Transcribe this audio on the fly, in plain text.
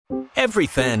Every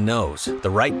fan knows the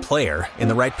right player in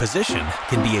the right position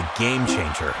can be a game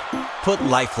changer. Put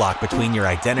LifeLock between your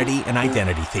identity and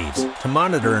identity thieves to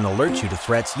monitor and alert you to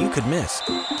threats you could miss.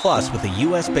 Plus, with a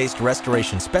U.S.-based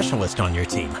restoration specialist on your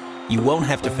team, you won't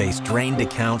have to face drained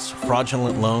accounts,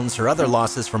 fraudulent loans, or other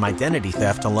losses from identity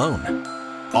theft alone.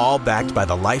 All backed by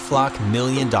the LifeLock $1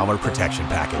 Million Protection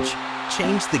Package.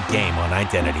 Change the game on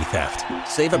identity theft.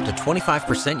 Save up to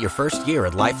 25% your first year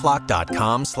at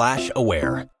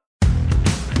LifeLock.com/aware.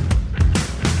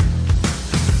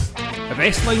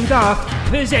 Wrestling Daft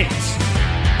presents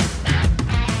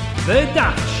The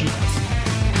Daft Sheet.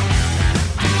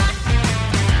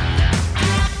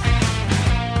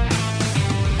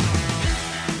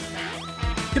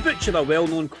 To butcher a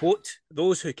well-known quote,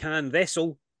 those who can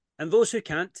wrestle and those who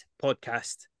can't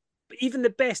podcast. But even the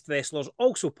best wrestlers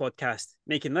also podcast,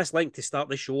 making this link to start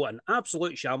the show an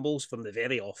absolute shambles from the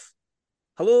very off.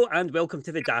 Hello and welcome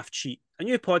to The Daft Sheet, a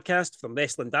new podcast from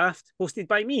Wrestling Daft, hosted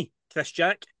by me, Kris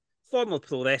Jack, former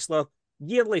pro wrestler,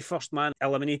 yearly first man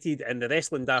eliminated in the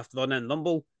Wrestling Daft Run-In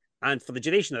Rumble, and for the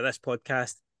duration of this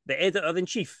podcast, the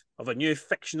editor-in-chief of a new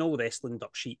fictional wrestling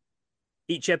dirt sheet.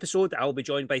 Each episode, I'll be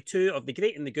joined by two of the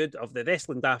great and the good of the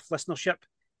Wrestling Daft listenership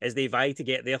as they vie to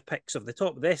get their picks of the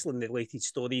top wrestling-related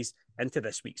stories into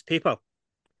this week's paper.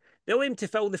 They'll aim to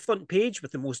fill the front page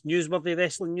with the most newsworthy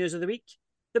wrestling news of the week,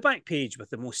 the back page with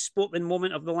the most sporting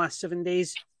moment of the last 7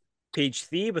 days, page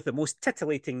 3 with the most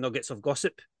titillating nuggets of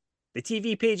gossip, the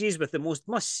TV pages with the most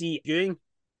must-see viewing,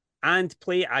 and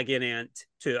play agony ant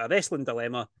to a wrestling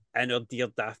dilemma in our Dear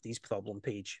Dafties problem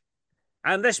page.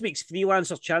 And this week's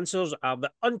freelancer chancers are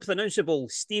the unpronounceable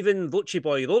Steven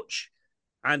Roche,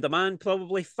 and a man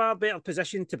probably far better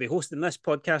positioned to be hosting this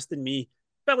podcast than me,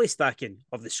 Billy Strachan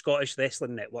of the Scottish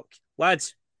Wrestling Network.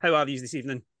 Lads, how are you this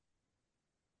evening?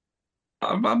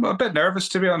 I'm a bit nervous,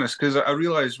 to be honest, because I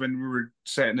realised when we were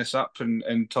setting this up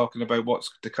and talking about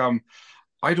what's to come,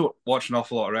 I don't watch an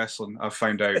awful lot of wrestling, I've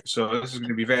found out. So this is going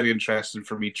to be very interesting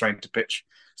for me trying to pitch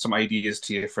some ideas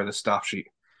to you for the staff sheet.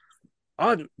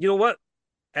 Oh, you know what?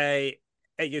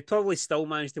 You probably still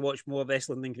manage to watch more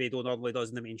wrestling than Grado normally does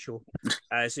in the main show.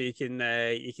 So you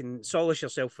can solace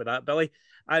yourself for that, Billy.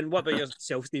 And what about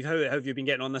yourself, Steve? How have you been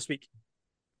getting on this week?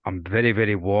 I'm very,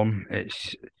 very warm.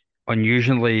 It's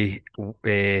unusually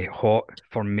hot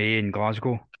for May in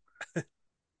Glasgow.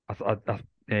 I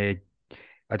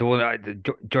don't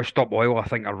just stop oil. I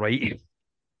think are right.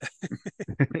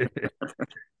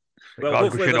 Well, Glasgow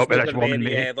hopefully should not be there's this not warm in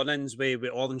many May. run-ins with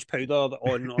orange powder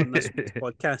on this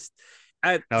podcast.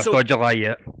 No, it's not July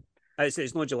yet.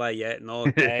 It's not July yet, no.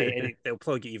 And they'll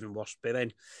probably get even worse by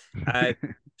then.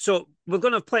 So we're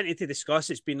going to have plenty to discuss.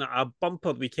 It's been a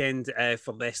bumper weekend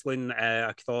for wrestling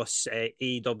across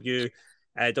AEW,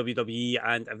 WWE,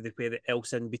 and everywhere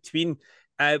else in between.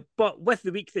 But with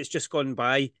the week that's just gone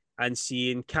by, and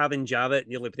seeing Karen Jarrett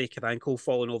nearly break her ankle,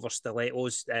 falling over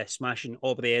stilettos, smashing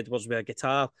Aubrey Edwards with a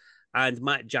guitar, and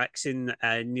Matt Jackson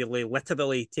nearly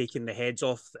literally taking the heads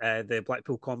off the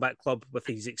Blackpool Combat Club with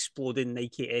his exploding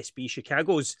Nike SB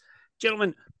Chicagos.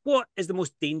 Gentlemen, what is the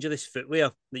most dangerous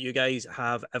footwear that you guys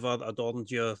have ever adorned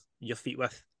your feet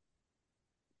with?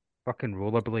 Fucking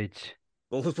rollerblades.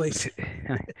 Rollerblades.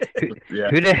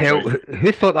 Who the hell?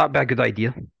 Who thought that'd be a good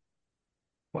idea?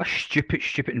 What a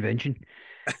stupid invention.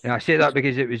 And I say that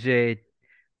because it was I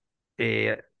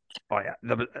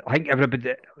think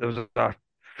everybody, there was a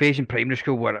phase in primary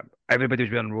school where everybody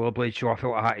was wearing rollerblades, so I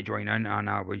felt I had to join in, and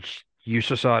I was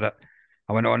useless at it.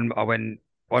 I went on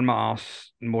my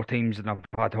arse more times than I've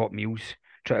had hot meals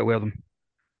trying to wear them.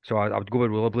 So I would go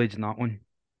with rollerblades in that one.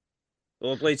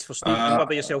 Rollerblades for Steve. What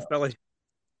about yourself, Billy?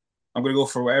 I'm going to go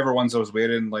for whatever ones I was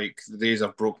wearing, like the days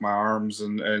I've broke my arms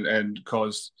and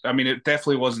caused... I mean, it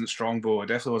definitely wasn't Strongbow. It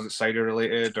definitely wasn't cider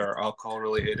related or alcohol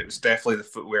related. It was definitely the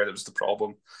footwear that was the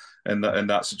problem in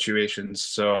that situation.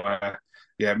 So,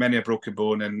 yeah, many a broken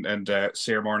bone and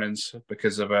sore mornings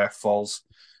because of falls.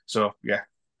 So, yeah,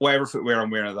 whatever footwear I'm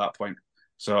wearing at that point.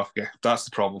 So, yeah, that's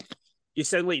the problem. You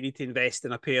sound like you need to invest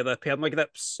in a pair of Perma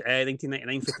Grips,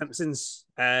 1999 for Timpsons.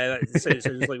 It sounds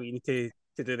like what you need to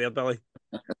do there, Billy.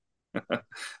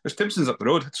 There's Timpsons up the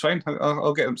road. It's fine.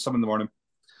 I'll get some in the morning.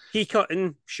 Key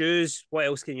cutting, shoes. What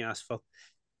else can you ask for?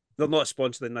 They're not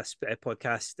sponsoring this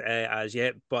podcast as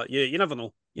yet, but you never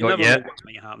know. You never know what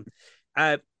might happen.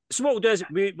 So what we'll do is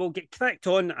we'll get cracked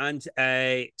on and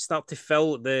start to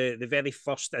fill the very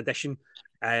first edition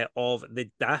of the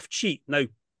Daft Sheet. Now,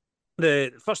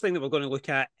 the first thing that we're going to look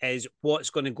at is what's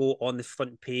going to go on the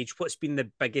front page. What's been the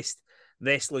biggest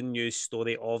wrestling news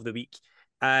story of the week?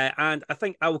 And I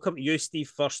think I will come to you,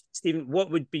 Steve, first. Stephen, what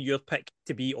would be your pick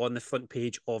to be on the front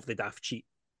page of the Daft Sheet?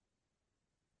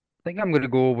 think I'm going to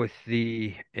go with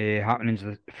the happenings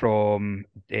from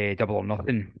Double or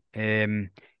Nothing.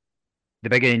 The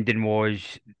big ending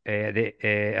was at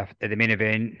the main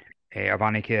event of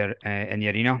Anarchy in the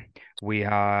arena. We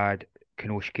had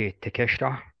Konosuke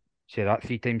Takeshita, say that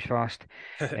 3 times fast,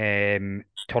 turn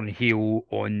heel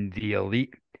on the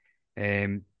Elite.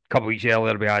 A couple of weeks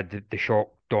earlier, we had the shock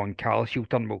Don Callis heel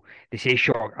turn. Well, they say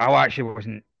shock. I actually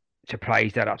wasn't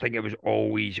surprised at it. I think it was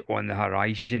always on the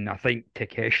horizon. I think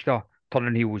Takeshita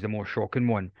turning heel was the more shocking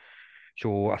one.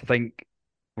 So I think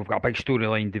we've got a big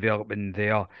storyline developing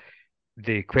there.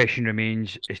 The question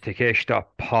remains, is Takeshita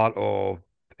part of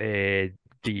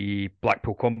the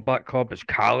Blackpool Combat Club? Is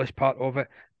Callis part of it?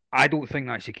 I don't think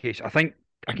that's the case. I think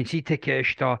I can see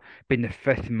Takeshita being the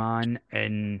fifth man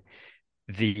in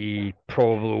the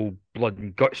probable blood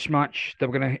and guts match that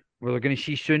we're gonna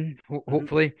see soon,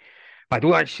 hopefully. But I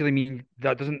don't actually mean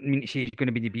that doesn't mean to say he's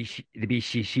going to be the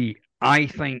BCC. I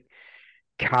think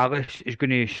Callis is going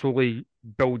to slowly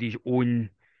build his own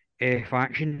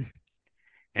faction.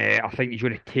 I think he's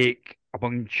going to take a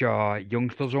bunch of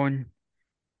youngsters on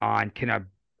and kind of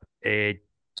uh,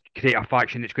 create a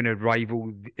faction that's going to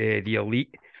rival the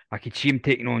Elite. I could see him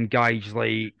taking on guys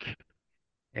like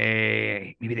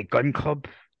maybe the Gun Club.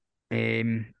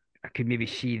 I could maybe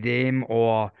see them,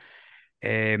 or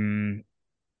um,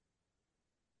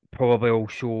 probably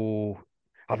also.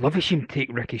 I'd love to see him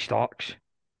take Ricky Starks.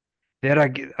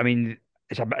 I mean,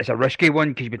 it's a risky one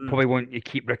because you would probably want to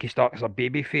keep Ricky Starks as a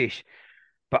baby face.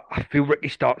 But I feel Ricky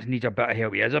Starks needs a bit of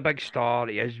help. He is a big star.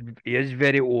 He is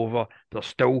very over. There's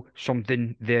still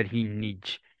something there he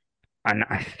needs. And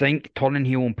I think turning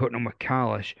heel and putting him with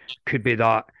Callis could be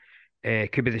that.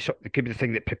 Could be the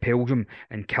thing that propels him,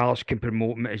 and Callis can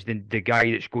promote him as the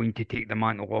guy that's going to take the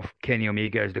mantle off Kenny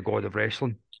Omega as the god of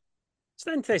wrestling. It's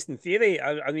an interesting theory.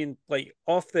 I mean, like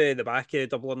off the back of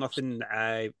Double or Nothing,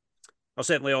 or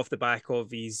certainly off the back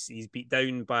of he's beat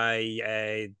down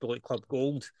by Bullet Club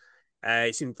Gold.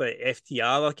 It seems like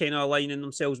FTR are kind of aligning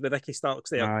themselves with Ricky Starks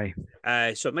there.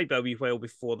 Aye. So it might be a wee while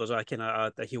before there's a kind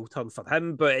of a heel turn for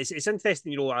him. But it's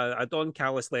interesting, a Don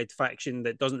Callis led faction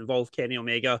that doesn't involve Kenny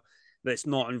Omega, that's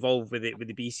not involved with the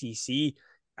BCC.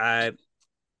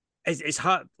 It's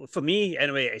hard for me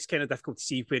anyway. It's kind of difficult to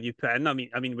see where you put in. I mean,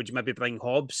 would you maybe bring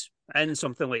Hobbs in,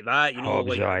 something like that? Hobbs,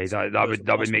 like aye,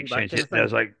 that would make sense.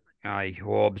 There's like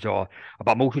Hobbs, but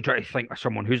I'm also trying to think of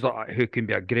someone who can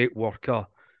be a great worker,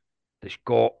 that's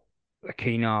got a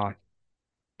kind of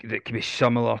that can be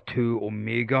similar to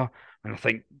Omega, and I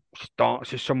think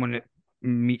Starks is someone that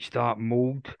meets that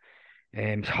mold.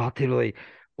 It's hard to really.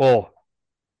 Oh,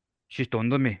 it's just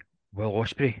dawned on me. Will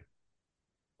Ospreay.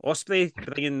 Ospreay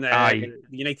bringing Aye.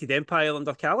 the United Empire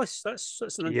under Callis. That's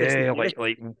an interesting Yeah, like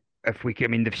if we can, I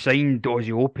mean, they've signed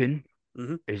Aussie Open.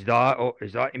 Mm-hmm. Is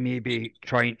that maybe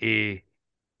trying to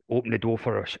open the door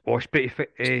for us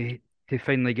Ospreay to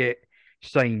finally get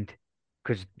signed?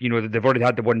 Because they've already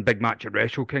had the one big match at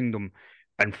Wrestle Kingdom,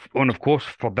 and of course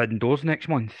Forbidden Doors next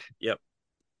month. Yep.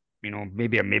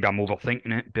 Maybe I'm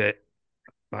overthinking it, but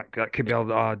that could be a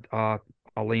line of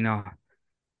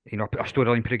a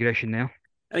storyline progression there.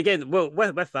 And again, well,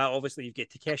 with that, obviously you've got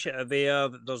Takeshita there.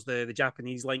 There's the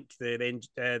Japanese link,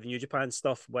 the New Japan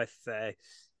stuff with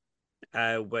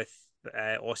Ospreay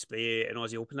and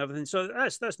Aussie Open and everything. So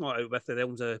that's not out with the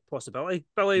realms of possibility.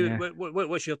 Billy, Yeah.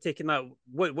 what's your take on that?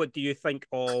 What do you think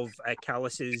of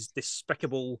Callis's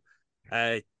despicableness,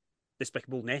 I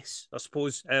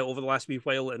suppose, over the last wee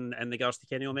while in regards to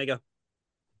Kenny Omega?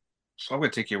 So I'm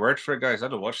going to take your word for it, guys. I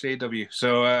don't watch the AW.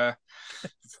 So,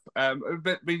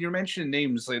 but you're mentioning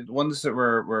names, like ones that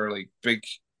were like big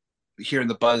hearing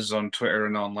the buzz on Twitter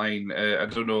and online. I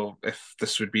don't know if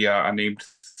this would be a name to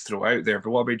throw out there, but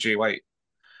what about Jay White?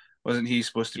 Wasn't he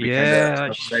supposed to be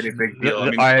kind of a very big deal?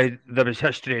 There was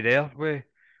history there with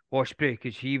Ospreay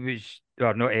because he was,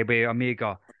 or not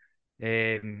Omega.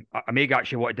 Omega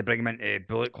actually wanted to bring him into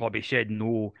Bullet Club. He said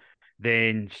no.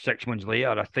 Then 6 months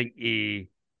later, I think he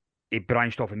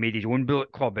branched off and made his own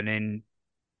Bullet Club, and then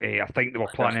I think they were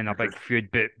planning a big feud,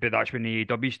 but that's when the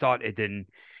AEW started and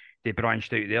they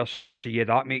branched out there. So yeah,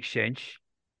 that makes sense.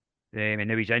 And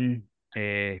now he's in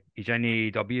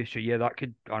AEW, so yeah, that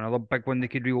could another big one they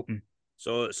could reopen.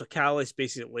 So Callis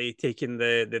basically taking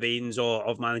the reins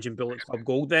of managing Bullet Club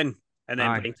Gold then, and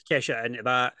then bring Takeshita into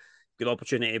that. Good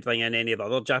opportunity to bring in any of the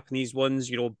other Japanese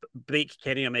ones. Break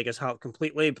Kenny Omega's heart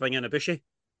completely. Bring in Ibushi.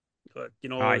 Like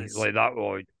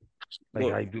that.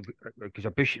 Because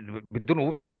Ibushi, we don't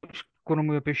know what's going on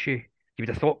with Ibushi. You would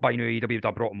have thought by now AEW would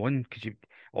have brought him on because you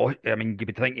would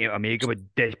think Omega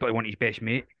would desperately want his best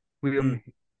mate with him.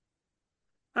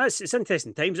 It's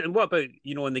interesting times. And what about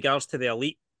in regards to the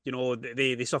Elite?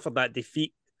 they suffered that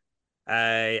defeat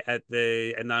in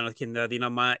the Anarchy in the Arena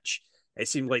match. It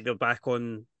seemed like they're back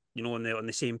on on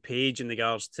the same page in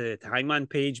regards to Hangman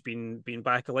Page being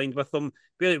back aligned with them.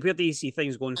 Where do you see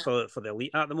things going for the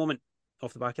Elite at the moment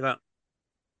off the back of that?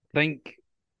 I think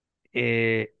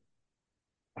I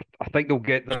think they'll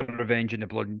get their revenge in the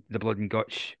blood and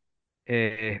guts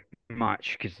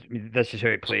match, because this is how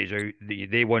it plays out.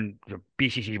 They won, the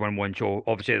BCC's won one, so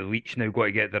obviously the Elite's now got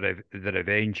to get the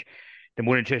revenge. The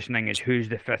more interesting thing is, who's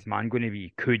the fifth man going to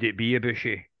be? Could it be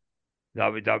Ibushi?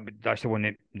 That's the one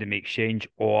that makes change,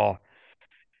 or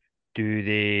do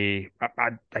they?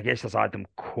 I guess there's Adam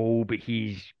Cole, but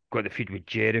he's got the feud with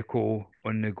Jericho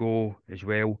on the go as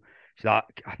well, so that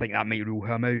I think that might rule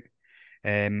him out.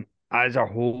 As a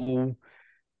whole,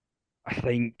 I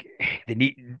think they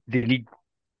need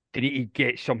to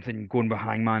get something going with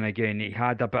Hangman again. He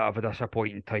had a bit of a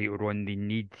disappointing title run. They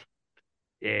need.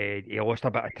 He lost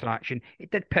a bit of traction. He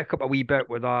did pick up a wee bit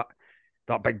with that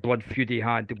big blood feud he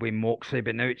had with Moxley,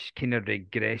 but now it's kind of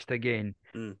regressed again.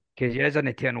 Because he is an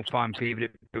eternal fan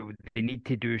favourite, but they need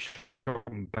to do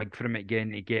something big for him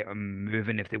again to get him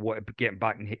moving if they want to get him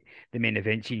back in the main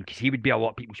event scene. Because he would be a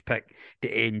lot of people's pick to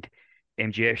end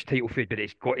MJF's title feud, but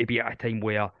it's got to be at a time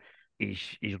where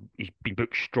he's been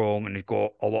booked strong and has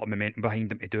got a lot of momentum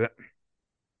behind him to do it.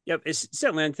 Yep, it's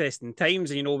certainly interesting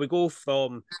times. We go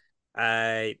from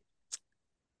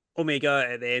Omega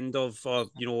at the end of,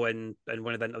 in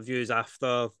one of the interviews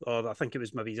after, or I think it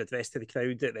was maybe his address to the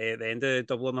crowd at the end of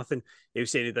Double or Nothing, he was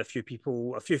saying he had a few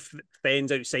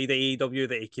friends outside of AEW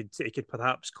that he could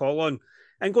perhaps call on.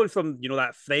 And going from,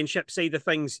 that friendship side of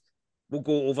things, we'll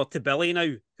go over to Billy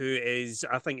now, who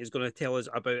I think is going to tell us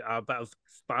about a bit of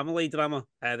family drama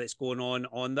that's going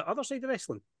on the other side of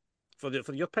wrestling. For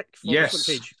your pick for yes. this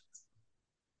page.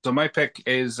 So my pick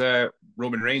is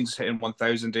Roman Reigns hitting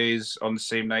 1,000 days on the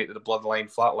same night that the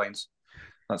Bloodline flatlines.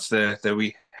 That's the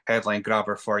wee headline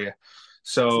grabber for you.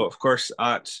 So, of course,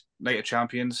 at Night of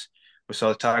Champions, we saw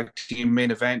the tag team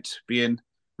main event being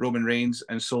Roman Reigns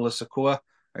and Solo Sikoa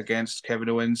against Kevin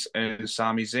Owens and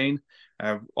Sami Zayn,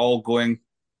 all going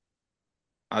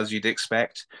as you'd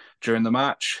expect during the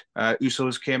match.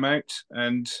 Usos came out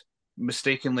and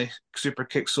mistakenly super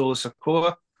kicked Solo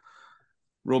Sikoa.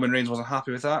 Roman Reigns wasn't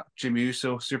happy with that. Jimmy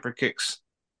Uso super kicks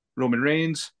Roman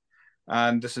Reigns,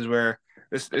 and this is where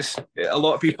this a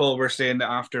lot of people were saying that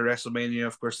after WrestleMania,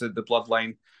 of course, the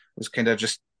Bloodline was kind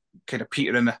of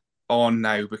petering on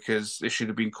now, because it should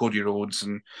have been Cody Rhodes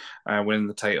and winning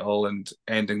the title and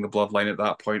ending the Bloodline at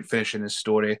that point, finishing his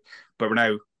story. But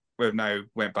we've now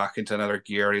went back into another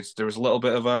gear. There was a little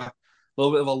bit of a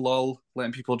lull,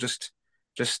 letting people just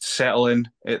settle in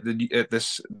at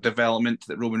this development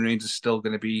that Roman Reigns is still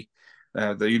going to be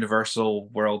the Universal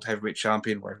World Heavyweight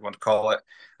Champion, whatever you want to call it.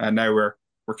 And now we're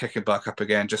kicking back up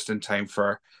again just in time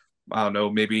for, I don't know,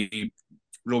 maybe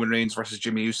Roman Reigns versus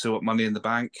Jimmy Uso at Money in the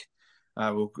Bank.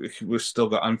 We've still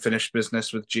got unfinished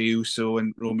business with Jey Uso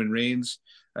and Roman Reigns.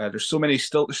 There's so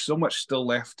much still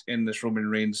left in this Roman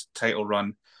Reigns title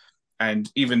run.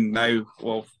 And even now,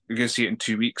 well, you're going to see it in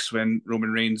 2 weeks when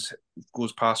Roman Reigns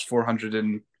goes past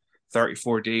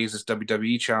 434 days as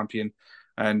WWE champion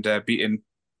and beating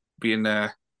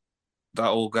that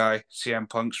old guy, CM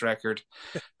Punk's record.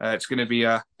 It's going to be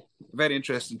a very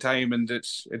interesting time, and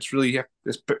it's really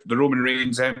the Roman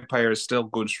Reigns empire is still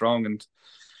going strong, and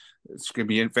it's going to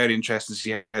be very interesting to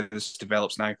see how this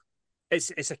develops now.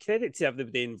 It's a credit to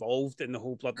everybody involved in the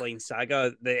whole Bloodline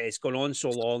saga that it's gone on so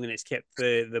long and it's kept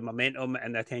the momentum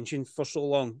and the attention for so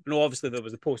long. Obviously there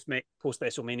was the post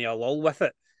WrestleMania lull with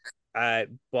it,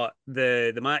 but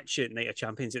the match at Night of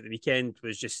Champions at the weekend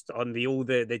was just unreal.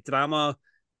 The drama,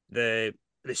 the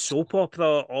soap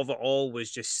opera of it all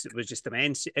was just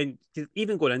immense. And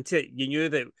even going into it, you knew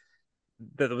that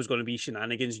there was going to be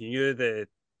shenanigans. You knew the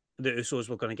Usos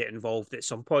were going to get involved at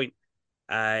some point.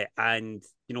 And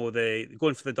the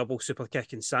going for the double super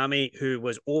kick, and Sami, who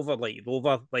was over like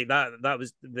that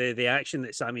was the action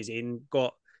that Sami Zayn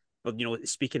got.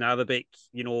 Speaking Arabic,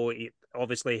 he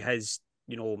obviously has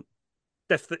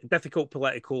difficult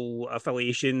political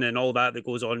affiliation and all that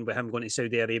goes on with him going to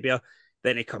Saudi Arabia.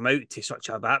 Then he come out to such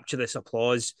a rapturous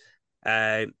applause,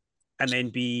 and then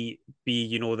be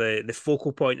the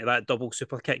focal point of that double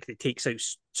super kick that takes out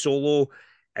Solo,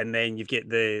 and then you get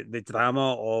the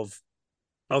drama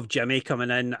of Jimmy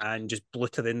coming in and just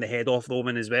bludgeoning the head off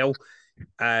Roman as well,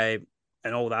 and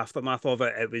all the aftermath of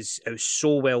it. It was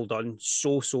so well done,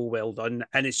 so well done,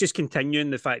 and it's just continuing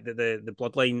the fact that the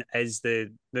Bloodline is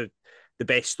the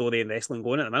best story in wrestling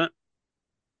going at the minute.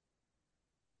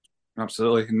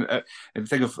 Absolutely, and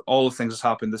think of all the things that's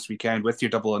happened this weekend with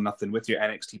your Double or Nothing, with your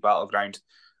NXT Battleground.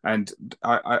 And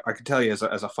I can tell you as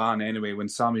a fan anyway, when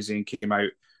Sami Zayn came out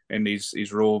in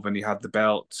his robe and he had the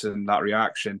belts and that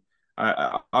reaction,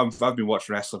 I've been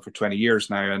watching wrestling for 20 years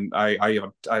now, and I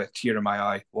had a tear in my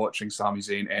eye watching Sami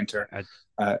Zayn enter.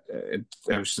 It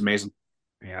was just amazing.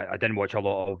 Yeah, I didn't watch a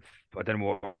lot of. I didn't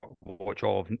watch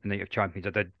all of Night of Champions. I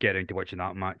did get into watching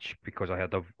that match because I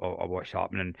heard of what's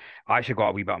happening. I actually got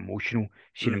a wee bit emotional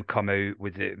seeing him come out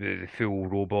with the full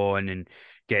robe on and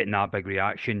getting that big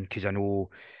reaction, because I know,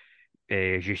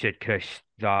 as you said, Chris,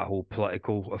 that whole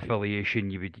political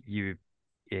affiliation, you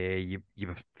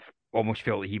almost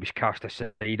felt like he was cast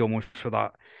aside almost for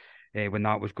that, when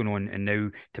that was going on, and now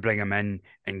to bring him in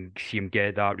and see him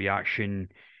get that reaction,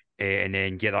 and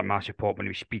then get that massive pop when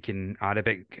he was speaking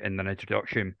Arabic in the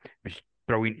introduction, was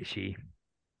brilliant to see.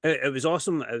 It was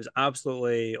awesome. It was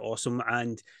absolutely awesome,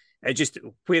 and it just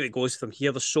where it goes from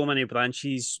here. There's so many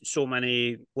branches, so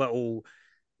many little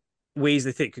ways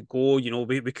that it could go. You know,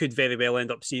 we could very well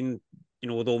end up seeing, you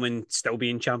know, Roman still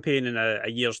being champion in a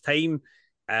year's time.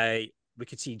 We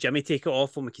could see Jimmy take it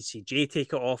off him. We could see Jay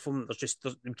take it off him.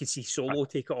 We could see Solo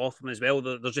take it off him as well.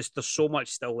 There's so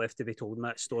much still left to be told in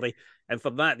that story, and for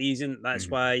that reason, that's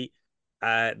why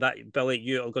that Billy,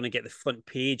 you are going to get the front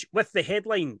page with the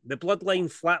headline: "The Bloodline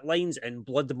Flatlines and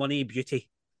Blood Money Beauty,"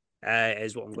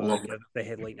 is what I'm going to give the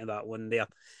headline to that one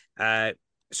there.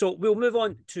 So we'll move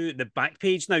on to the back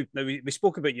page now. Now we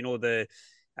spoke about, you know, the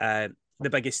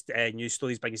biggest news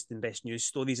stories, biggest and best news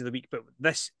stories of the week, but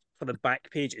this for the back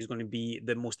page is going to be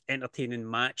the most entertaining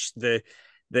match, the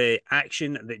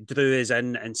action that drew us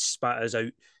in and spat us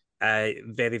out.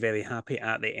 Very, very happy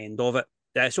at the end of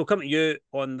it. So coming to you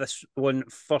on this one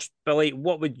first, Billy,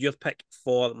 what would your pick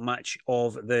for match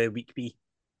of the week be?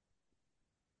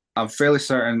 I'm fairly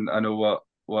certain I know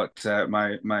what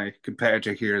my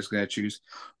competitor here is going to choose,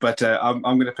 but I'm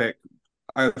going to pick.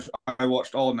 I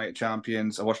watched all Night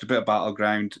Champions. I watched a bit of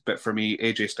Battleground, but for me,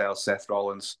 AJ Styles, Seth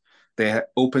Rollins. They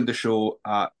opened the show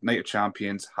at Night of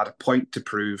Champions, had a point to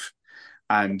prove,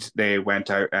 and they went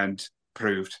out and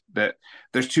proved that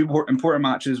there's two more important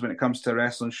matches when it comes to a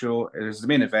wrestling show. There's the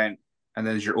main event, and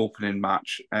then there's your opening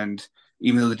match. And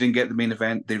even though they didn't get the main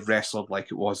event, they wrestled like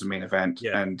it was the main event.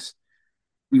 Yeah. And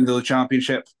even though the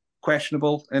championship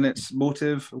questionable in its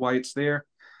motive, why it's there,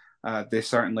 they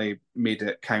certainly made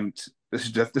it count. This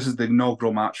is the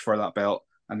inaugural match for that belt,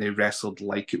 and they wrestled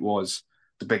like it was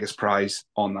the biggest prize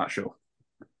on that show.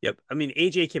 Yep. I mean,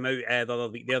 AJ came out the other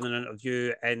week there in an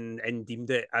interview and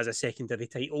deemed it as a secondary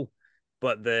title,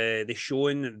 but the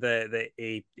showing that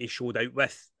he showed out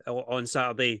with on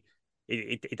Saturday,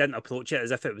 he didn't approach it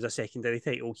as if it was a secondary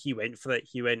title. He went for it.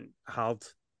 He went hard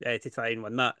to try and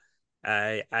win that.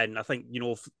 And I think, you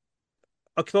know,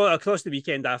 across the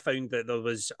weekend, I found that there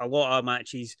was a lot of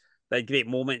matches that had great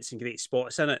moments and great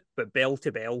spots in it, but bell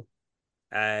to bell,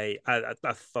 I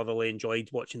thoroughly enjoyed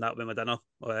watching that with my dinner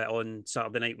on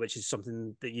Saturday night, which is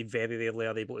something that you very rarely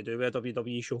are able to do with a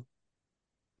WWE show.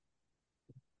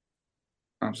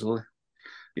 Absolutely.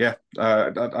 Yeah, I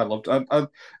loved it.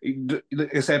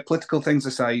 Like I said, political things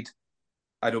aside,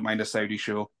 I don't mind a Saudi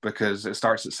show because it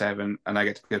starts at 7 and I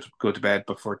get to go to bed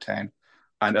before 10.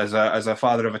 And as a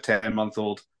father of a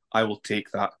 10-month-old, I will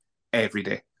take that every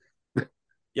day.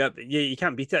 Yeah, you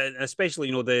can't beat it, especially,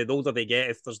 you know, the older they get.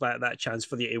 If there's that chance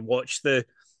for you to watch the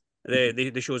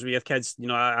shows with your kids, you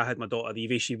know, I had my daughter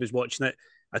Evie, she was watching it.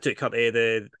 I took her to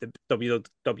the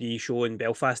WWE show in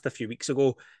Belfast a few weeks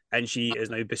ago, and she is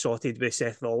now besotted with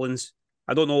Seth Rollins.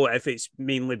 I don't know if it's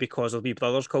mainly because her wee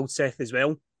brother's called Seth as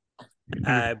well,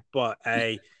 but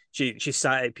she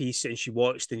sat at peace and she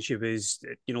watched, and she was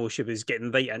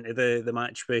getting right into the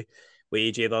match with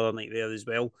AJ the other night there as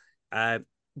well.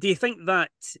 Do you think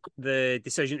that the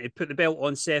decision to put the belt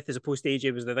on Seth as opposed to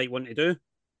AJ was the right one to do?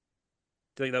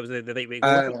 Do you think that was the right way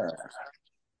to go?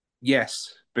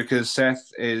 Yes, because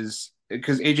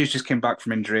AJ just came back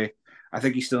from injury. I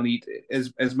think he still need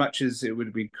as much as it would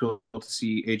have been cool to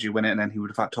see AJ win it, and then he would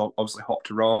have had to obviously hop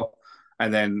to Raw,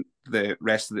 and then the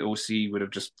rest of the OC would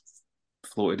have just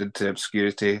floated into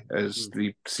obscurity as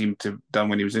he seemed to have done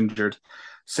when he was injured.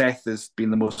 Seth has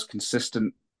been the most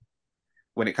consistent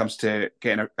when it comes to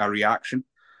getting a reaction,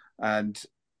 and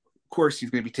of course he's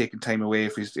going to be taking time away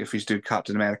if he's doing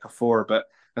Captain America 4. But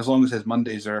as long as his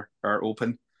Mondays are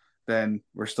open, then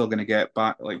we're still going to get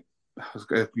back. Like, I was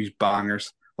going to use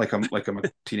bangers like I'm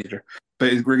a teenager,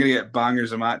 but we're going to get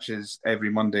bangers of matches every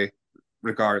Monday,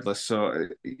 regardless. So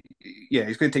yeah,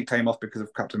 he's going to take time off because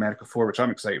of Captain America 4, which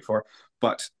I'm excited for.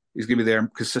 But he's going to be there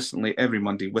consistently every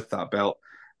Monday with that belt,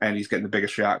 and he's getting the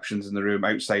biggest reactions in the room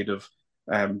outside of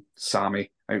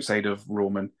Sami, outside of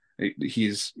Roman. He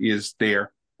is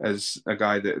there as a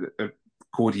guy that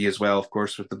Cody as well, of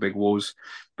course, with the big woes.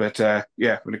 But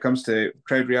yeah, when it comes to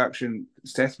crowd reaction,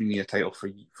 Seth's been in a title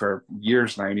for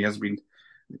years now, and he has been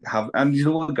and he's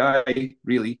the only guy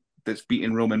really that's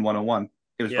beaten Roman 1-on-1.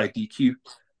 It was by DQ,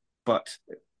 but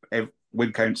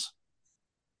win counts.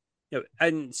 Yeah,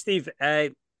 and Steve,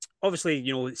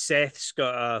 obviously, Seth's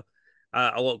got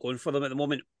a lot going for them at the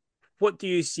moment. What do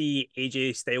you see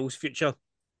AJ Styles' future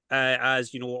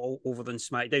as, over on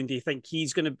SmackDown? Do you think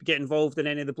he's going to get involved in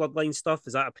any of the Bloodline stuff?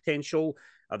 Is that a potential?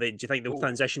 Do you think they'll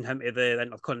transition him to the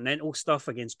Intercontinental stuff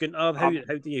against Gunther? How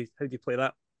do you play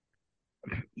that?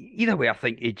 Either way, I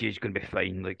think AJ is going to be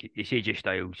fine. Like, it's AJ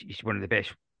Styles. He's one of the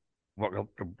best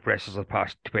wrestlers of the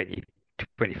past 20,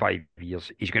 25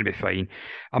 years. He's going to be fine.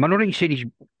 I'm not saying he's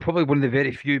probably one of the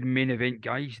very few main event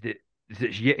guys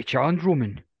that's yet to challenge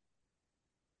Roman.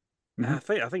 I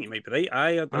think you might be right.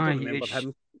 I don't remember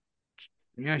him.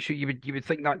 Yeah, so you would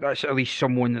think that's at least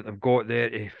someone that they've got there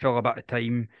to fill a bit of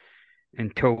time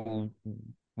until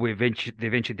they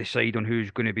eventually decide on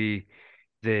who's going to be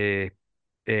the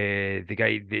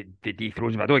guy that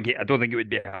dethrones him. I don't think it would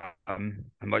be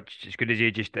much as good as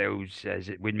AJ Styles as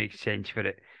it would make sense for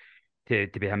it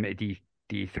to be him to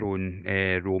dethrone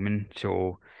Roman.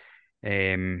 So,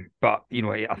 but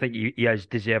I think he is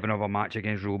deserving of a match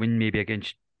against Roman, maybe at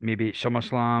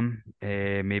SummerSlam,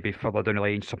 maybe further down the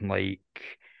line, something like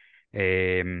Hell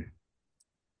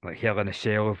in a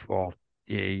Cell or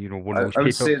one of those. I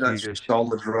would say that's your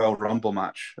solid Royal Rumble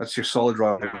match. That's your solid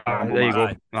Royal Rumble there you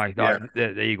match. Go. Aye,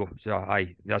 there you go. So,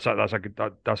 that's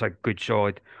a good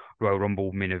solid Royal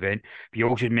Rumble main event. But you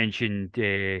also mentioned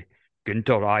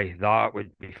Gunther. That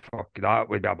would be a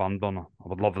barn burner. I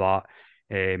would love that.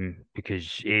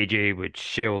 Because AJ would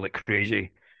sell like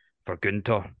crazy for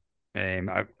Gunther.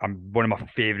 One of my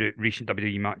favourite recent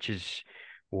WWE matches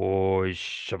was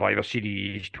Survivor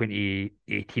Series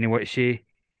 2018, I want to say.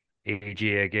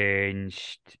 AJ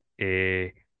against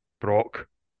Brock,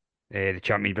 the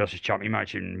champion versus champion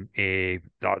match, and that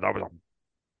was a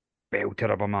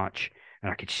belter of a match.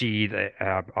 And I could see that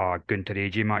a Gunther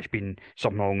AJ match being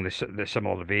something along the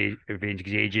similar vein,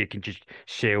 because AJ can just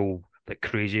sell like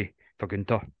crazy for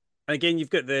Gunther. And again, you've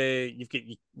got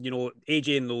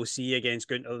AJ and Low C against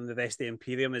Gunther and the rest of the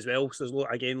Imperium as well. So there's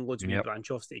loads of new branch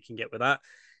offs that you can get with that.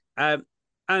 And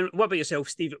what about yourself,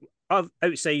 Steve?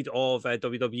 Outside of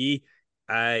WWE,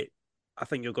 I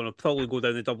think you're going to probably go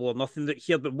down the Double or Nothing route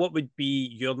here. But what would be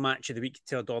your match of the week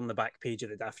to adorn the back page of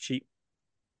the Daft Sheet?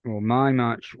 Well, my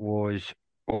match was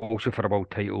also for a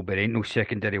world title, but ain't no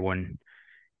secondary one.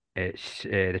 It's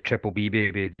the Triple B,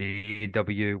 baby, the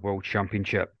AEW World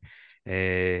Championship.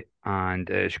 And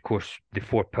it's, of course, the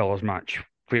Four Pillars match,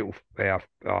 four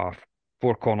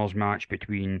corners match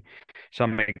between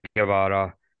Sammy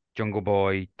Guevara, Jungle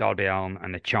Boy, Darby Allin,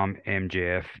 and the champ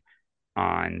MJF.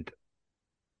 And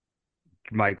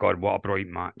my God, what a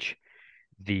brilliant match!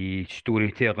 The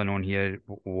storytelling on here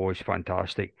was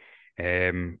fantastic.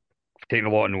 I've taken a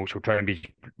lot of notes. I'll try and be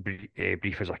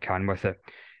brief as I can with it.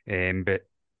 But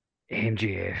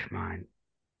MJF, man,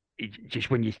 just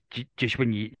when you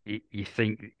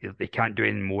think they can't do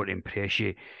anything more to impress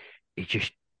you, he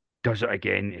just does it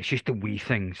again. It's just the wee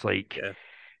things like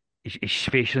his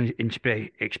facial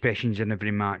expressions in every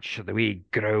match, the way he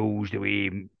growls, the way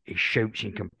he shouts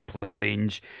and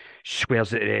complains,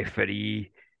 swears at the referee,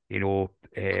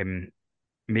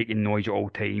 making noise at all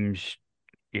times,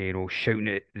 shouting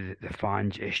at the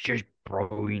fans. It's just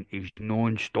brilliant. He's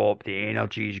non-stop. The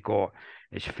energy he's got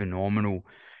is phenomenal.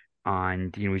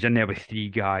 And he's in there with three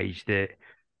guys that,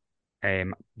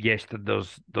 yes,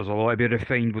 there's a lot to be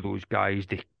refined with those guys.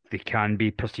 They can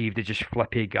be perceived as just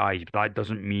flippy guys, but that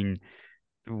doesn't mean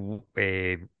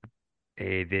that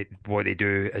what they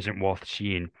do isn't worth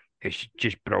seeing. It's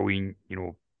just brilliant.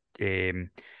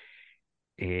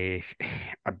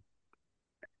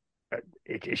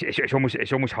 It's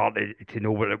almost hard to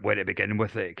know where to begin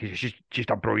with it, because it's just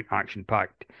a brilliant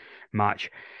action-packed match.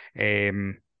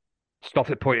 Stuff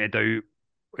that pointed out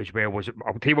as well was,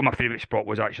 I'll tell you what my favourite spot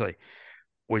was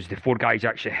the four guys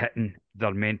actually hitting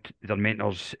their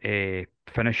mentors'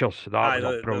 finishers. So that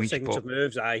was a brilliant signature spot.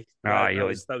 Moves, Aye,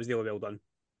 that was really well done.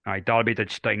 Aye, Darby did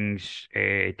Sting's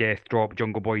Death Drop,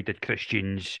 Jungle Boy did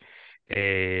Christian's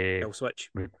Kill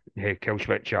Switch. Kill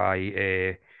Switch,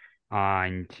 aye.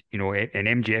 And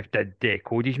MJF did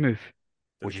Cody's move,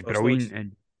 which is brilliant.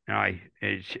 And aye,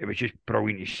 it was just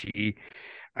brilliant to see.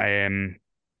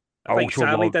 I think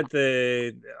Sally did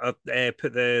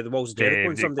put the walls of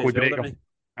Jericho on somebody as well, didn't he?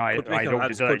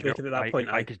 Codebreaker at that point.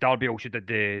 Because Darby also did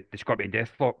the Scorpion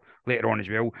Deathlock later on as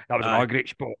well. That was another great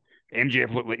spot.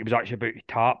 MJF looked like he was actually about to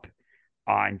tap,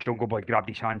 and Jungle Boy grabbed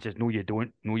his hand and says, "No, you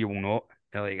don't. No, you will not."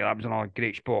 Like, that was another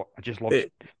great spot. I just loved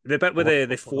the bit with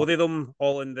the four that. of them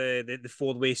all in the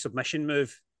four-way submission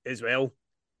move as well.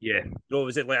 Yeah.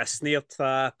 Was it like a snare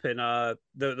trap and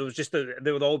there was just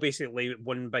they were all basically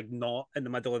one big knot in the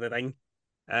middle of the ring.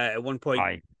 At one point,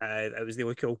 Aye. It was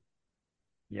really cool.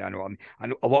 Yeah, I know. I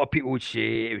know a lot of people would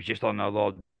say it was just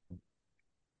another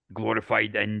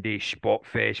glorified indie spot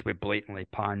fest with blatantly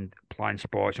planned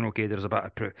spots. And okay, there's a bit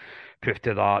of proof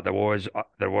to that.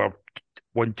 There were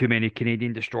one too many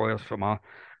Canadian destroyers for my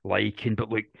liking, but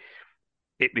look,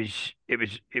 it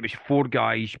was four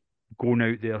guys going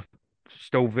out there,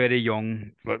 still very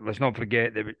young. Let's not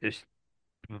forget that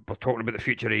we're talking about the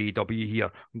future of AEW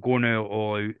here, going out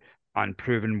all out and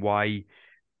proving why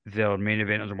they're main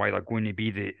eventers and why they're going to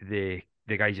be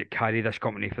the guys that carry this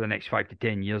company for the next 5 to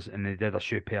 10 years, and they did a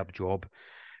superb job.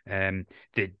 The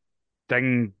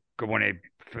thing I want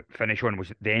to finish on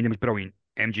was the ending was brilliant.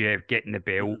 MJF getting the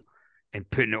belt and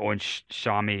putting it on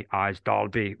Sammy as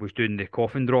Darby was doing the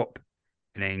coffin drop,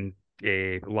 and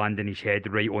then landing his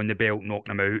head right on the belt,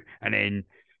 knocking him out, and then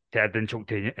to add insult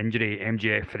to injury,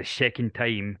 MJF for the second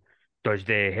time does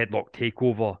the headlock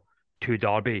takeover to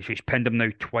Darby. So he's pinned him now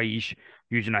twice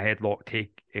using a headlock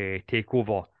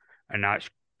takeover, and that's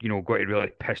got to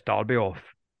really piss Darby off.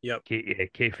 Yep.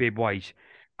 Kayfabe wise,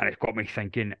 and it's got me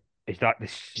thinking: is that the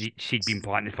seed being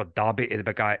planted for Darby to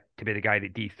be the guy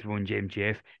that dethrones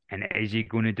MJF, and is he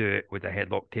going to do it with a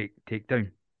headlock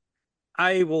takedown?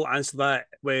 I will answer that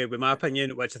with my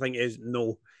opinion, which I think is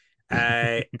no.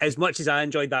 As much as I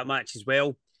enjoyed that match as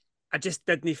well, I just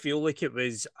didn't feel like it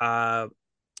was for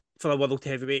a World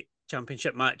Heavyweight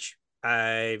Championship match.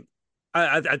 I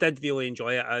did really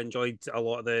enjoy it. I enjoyed a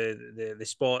lot of the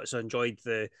spots. I enjoyed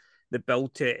the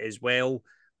build to it as well.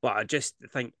 But I just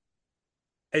think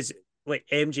is like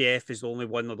MJF is the only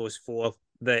one of those four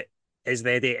that is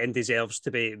ready and deserves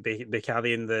to be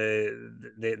carrying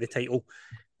the title.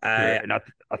 And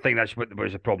I think that's what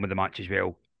was the problem with the match as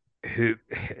well. Who,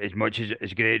 as much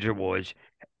as great as it was,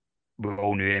 we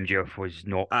all knew MJF was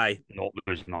not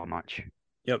losing that match.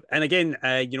 Yep, and again,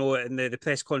 in the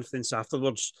press conference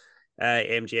afterwards,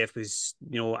 MJF was,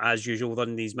 as usual,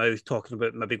 running his mouth, talking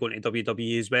about maybe going to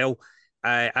WWE as well.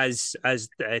 As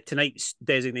tonight's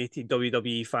designated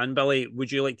WWE fan, Billy,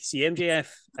 would you like to see MJF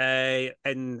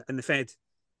in the Fed?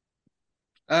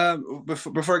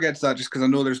 Before I get to that, just because I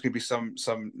know there's going to be some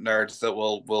nerds that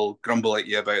will grumble at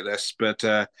you about this, but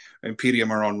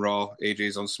Imperium are on Raw,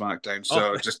 AJ's on SmackDown,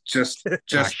 so just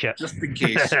in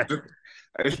case.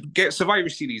 Get Survivor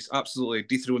Series, absolutely.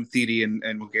 Dethrone Theory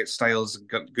and we'll get Styles and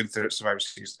Gunther at Survivor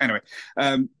Series. Anyway,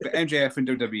 but MJF and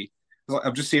WWE.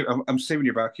 I'm saving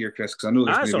you back here, Chris, because I know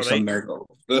there's going to be some nerd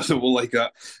that will like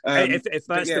that. If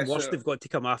that's the worst they've got to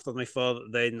come after me for,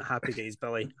 then happy days,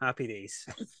 Billy. Happy days.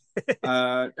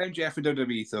 MJF and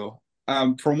WWE, though.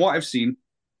 From what I've seen,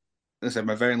 as I said,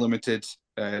 my very limited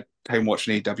time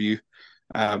watching AEW.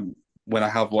 When I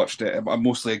have watched it, I'm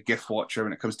mostly a GIF watcher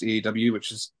when it comes to AEW,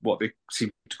 which is what they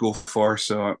seem to go for,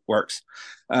 so it works.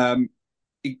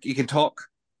 He can talk.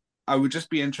 I would just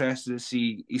be interested to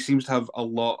see. He seems to have a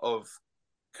lot of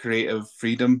creative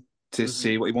freedom to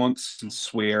say what he wants and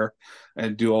swear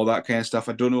and do all that kind of stuff.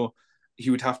 I don't know.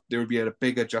 There would be a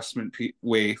big adjustment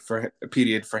period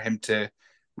for him to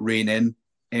rein in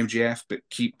MJF, but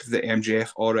keep the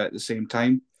MJF aura at the same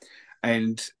time.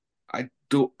 And I'm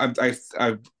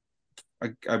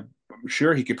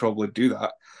sure he could probably do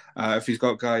that if he's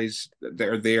got guys that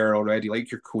are there already,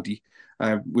 like your Cody.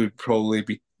 Would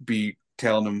probably be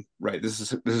telling him, right, this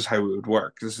is how it would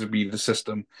work. This would be the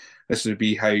system. This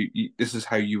is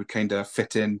how you would kind of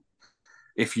fit in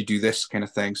if you do this kind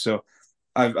of thing. So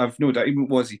I've no doubt. Even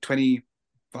was he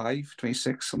 25,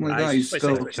 26, something like that? He's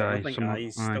still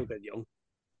he's still good young.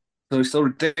 So he's still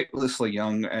ridiculously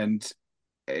young, and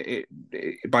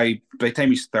by the time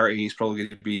he's 30, he's probably going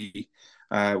to be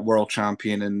world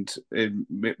champion, and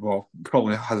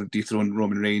probably hasn't dethroned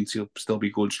Roman Reigns. He'll still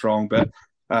be going strong, but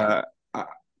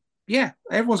yeah,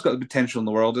 everyone's got the potential in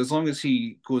the world as long as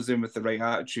he goes in with the right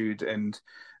attitude and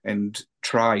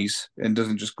tries and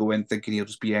doesn't just go in thinking he'll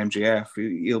just be MJF.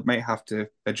 He might have to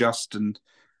adjust, and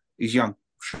he's young.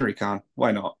 Sure, he can.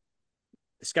 Why not?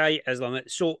 The sky is the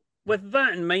limit. So, with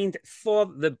that in mind, for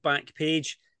the back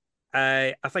page,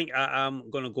 I think I am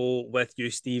going to go with you,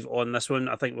 Steve, on this one.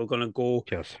 I think we're going to go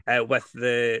with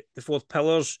the four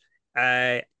pillars.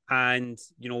 And,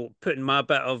 putting my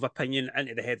bit of opinion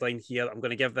into the headline here, I'm going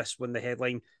to give this one the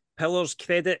headline: Pillars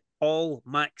credit all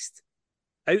maxed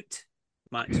out.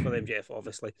 match for the MJF,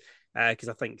 obviously, because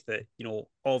I think that, you know,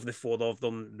 of the four of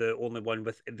them, the only one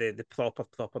with the proper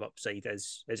upside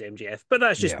is MJF. But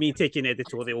that's just me taking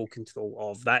editorial control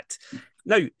of that.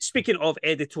 Now, speaking of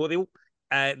editorial,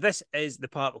 this is the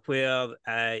part where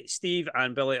Steve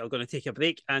and Billy are going to take a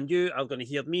break, and you are going to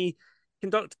hear me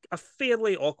conduct a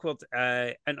fairly awkward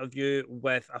interview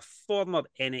with a former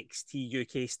NXT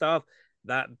UK star,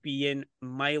 that being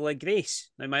Myla Grace.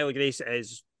 Now, Myla Grace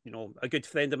is, you know, a good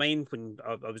friend of mine. When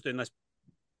I was doing this,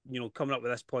 you know, coming up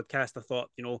with this podcast, I thought,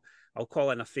 you know, I'll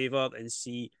call in a favour and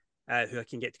see who I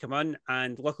can get to come on.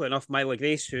 And luckily enough, Myla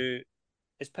Grace, who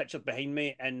is pictured behind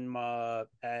me in my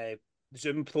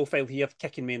Zoom profile here,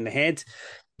 kicking me in the head.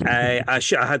 I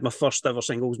had my first ever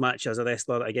singles match as a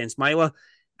wrestler against Myla.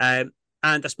 And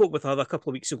I spoke with her a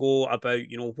couple of weeks ago about,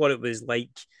 you know, what it was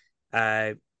like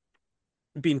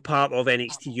being part of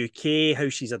NXT UK, how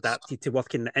she's adapted to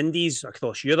working the indies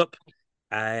across Europe.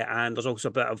 And there's also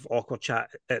a bit of awkward chat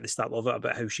at the start of it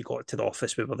about how she got to the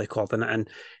office we were recording it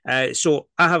in. So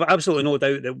I have absolutely no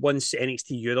doubt that once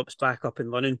NXT Europe's back up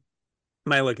and running,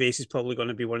 Myla Grace is probably going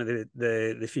to be one of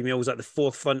the females at the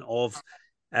forefront of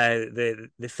the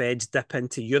Fed's dip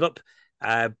into Europe.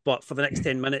 But for the next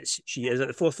 10 minutes, she is at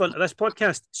the forefront of this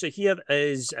podcast. So here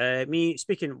is me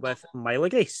speaking with Myla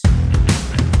Grace.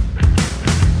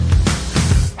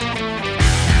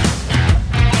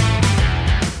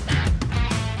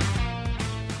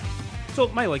 So,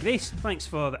 Myla Grace, thanks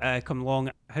for coming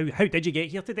along. How did you get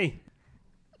here today?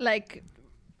 Like,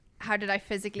 how did I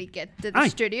physically get to the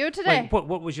studio today? Like,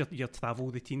 what was your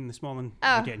travel routine this morning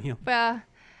getting here? Well,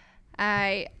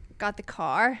 I got the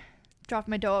car, dropped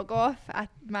my dog off at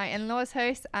my in-laws'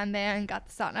 house, and then got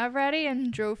the sat-nav ready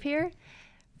and drove here.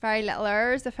 Very little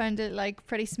errors. I found it like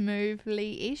pretty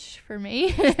smoothly-ish for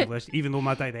me. Even though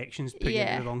my directions put you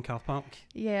into the wrong car park.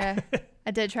 Yeah. I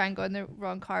did try and go in the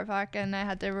wrong car park, and I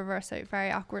had to reverse out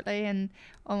very awkwardly and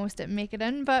almost didn't make it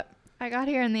in, but I got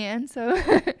here in the end. So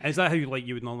is that how you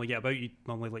would normally get about? You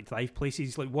normally like drive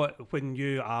places? Like, what when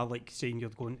you are like saying you're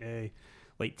going to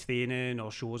like training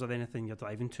or shows or anything you're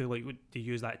driving to, like, do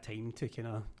you use that time to kind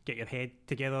of get your head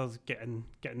together, get in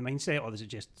the mindset, or is it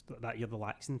just that you're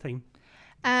relaxing time?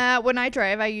 When I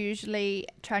drive, I usually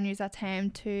try and use that time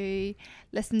to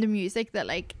listen to music that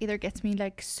like either gets me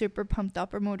like super pumped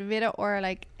up or motivated, or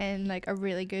like in like a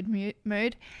really good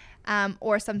mood.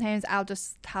 Or sometimes I'll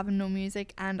just have no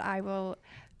music and I will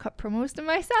cut promos to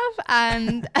myself,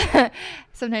 and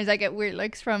sometimes I get weird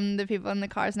looks from the people in the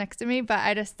cars next to me, but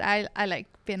I like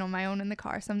being on my own in the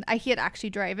car. I hate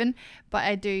actually driving, but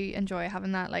I do enjoy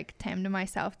having that like time to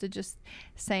myself to just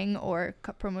sing or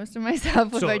cut promos to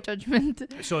myself without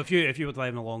judgment. So if you were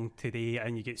driving along today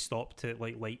and you get stopped at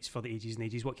like lights for the ages and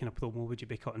ages, what kind of promo would you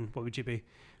be cutting? What would you be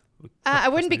I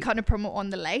wouldn't be cutting a promo on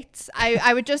the lights.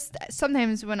 I would just,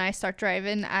 sometimes when I start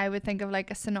driving, I would think of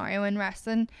like a scenario in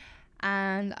wrestling,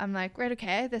 and I'm like, right,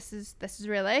 okay, this is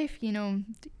real life, you know,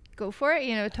 go for it,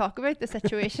 you know, talk about the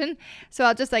situation. So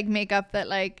I'll just like make up that,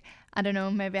 like, I don't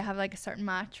know, maybe I have like a certain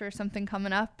match or something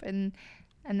coming up, and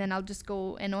then I'll just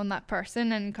go in on that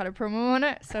person and cut a promo on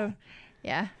it. So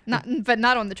yeah, not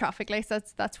on the traffic lights.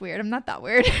 That's weird. I'm not that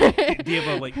weird. Do you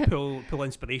ever like pull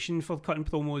inspiration for cutting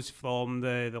promos from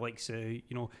the likes of, you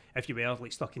know, if you were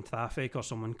like stuck in traffic or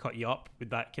someone cut you up,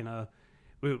 would that kind of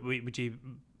would you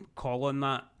call on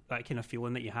that kind of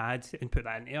feeling that you had and put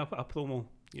that into a promo,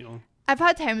 you know? I've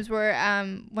had times where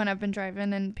when I've been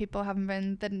driving and people haven't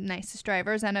been the nicest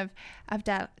drivers, and I've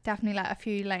definitely let a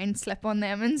few lines slip on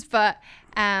them, but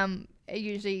I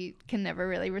usually can never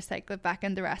really recycle it back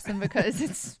into wrestling because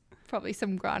it's probably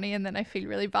some granny and then I feel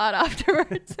really bad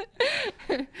afterwards.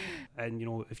 And you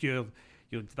know, if you're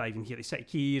driving here to City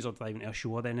Keys or driving to a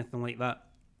show or anything like that,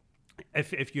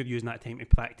 if you're using that time to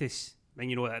practice, then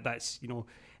you know that's, you know,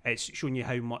 it's showing you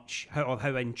how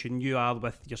in tune you are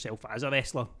with yourself as a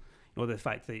wrestler. You know, the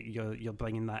fact that you're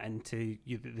bringing that into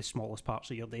the smallest parts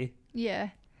of your day. Yeah,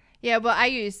 well,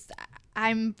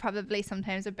 I'm probably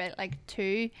sometimes a bit like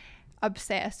too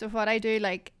obsessed with what I do.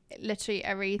 Like literally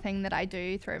everything that I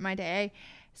do throughout my day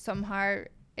somehow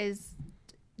is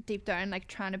deep down like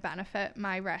trying to benefit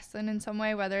my wrestling in some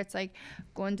way, whether it's like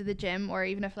going to the gym or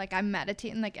even if like I'm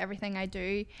meditating, like everything I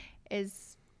do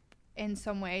is in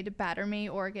some way to better me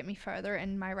or get me further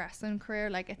in my wrestling career.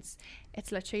 Like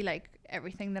it's literally like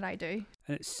everything that I do.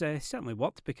 And it's certainly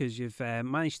worked, because you've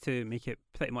managed to make it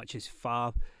pretty much as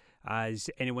far as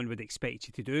anyone would expect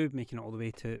you to do, making it all the way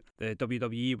to the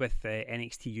WWE with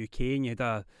NXT UK, and you had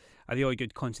a really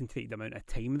good concentrated amount of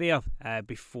time there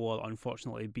before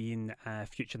unfortunately being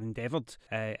future endeavoured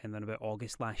in about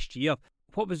August last year.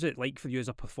 What was it like for you as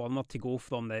a performer to go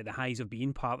from the highs of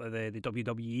being part of the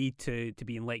WWE to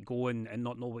being let go and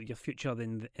not know what your future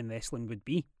in wrestling would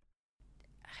be?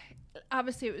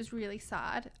 Obviously, it was really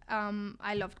sad.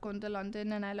 I loved going to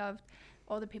London, and I loved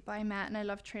all the people I met, and I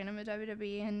loved training with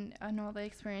WWE and all the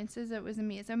experiences. It was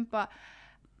amazing, but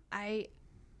I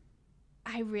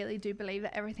really do believe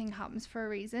that everything happens for a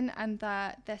reason, and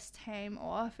that this time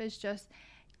off is just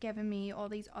giving me all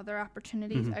these other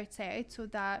opportunities outside, so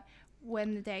that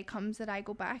when the day comes that I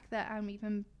go back, that I'm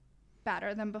even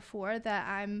better than before, that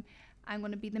I'm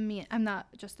going to be the main. I'm not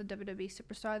just a WWE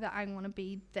superstar, that I'm going to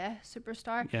be the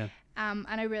superstar. Yeah. And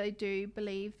I really do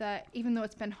believe that, even though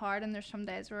it's been hard and there's some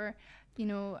days where, you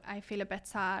know, I feel a bit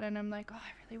sad and I'm like, oh,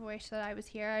 I really wish that I was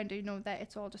here. I do know that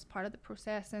it's all just part of the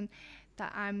process, and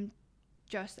that I'm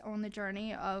just on the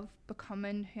journey of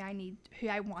becoming who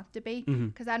I want to be,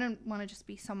 because I don't want to just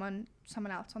be someone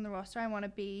else on the roster. I want to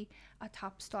be a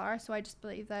top star. So I just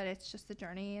believe that it's just the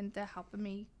journey and the helping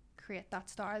me create that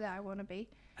star that I want to be.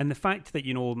 And the fact that,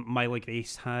 you know, Myla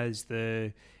Grace has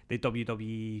the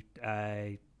WWE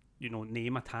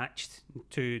name attached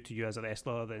to you as a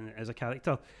wrestler and as a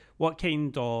character, what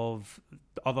kind of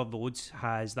other roads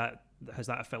has that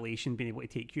affiliation been able to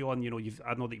take you on? You know,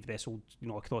 I know that you've wrestled, you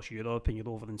know, across Europe, and you're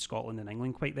over in Scotland and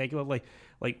England quite regularly.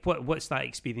 Like, what's that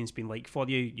experience been like for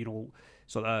you? You know,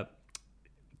 sort of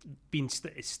being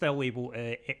still able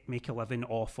to make a living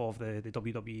off of the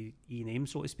WWE name,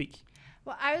 so to speak.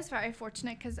 Well, I was very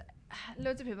fortunate, because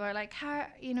loads of people are like, how,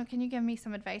 you know, can you give me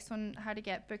some advice on how to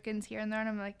get bookings here and there? And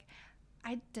I'm like,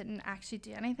 I didn't actually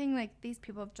do anything. Like, these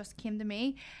people just came to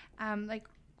me. Like,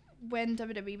 when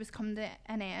WWE was coming to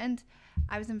an end,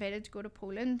 I was invited to go to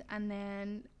Poland, and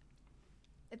then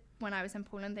when I was in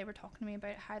Poland, they were talking to me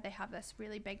about how they have this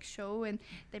really big show and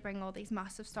they bring all these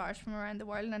massive stars from around the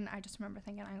world, and I just remember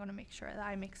thinking, I'm going to make sure that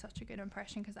I make such a good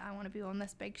impression, because I want to be on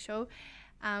this big show.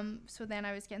 So then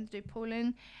I was getting to do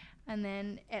Poland, and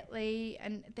then Italy,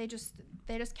 and they just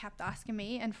kept asking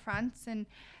me, and France, and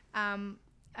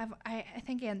I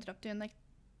think I ended up doing like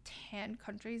 10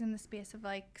 countries in the space of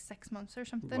like 6 months or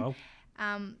something. Wow.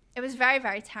 It was very,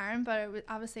 very tiring, but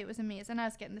it was amazing. I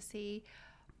was getting to see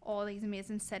all these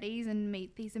amazing cities and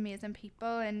meet these amazing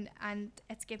people, and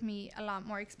it's given me a lot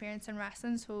more experience in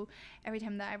wrestling. So every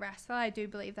time that I wrestle, I do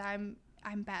believe that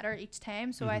I'm better each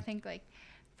time. So I think, like,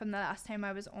 from the last time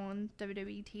I was on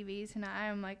WWE TV to now,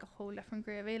 I'm like a whole different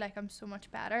gravy. Like, I'm so much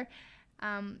better.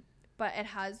 But it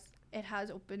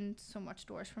has opened so much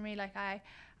doors for me. Like,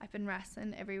 I've been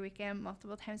wrestling every weekend,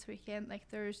 multiple times a weekend. Like,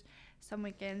 there's some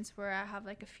weekends where I have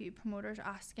like a few promoters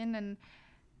asking, and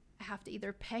I have to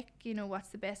either pick, you know, what's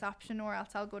the best option, or else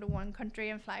I'll go to one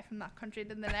country and fly from that country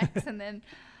to the next, and then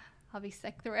I'll be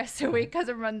sick the rest of the week because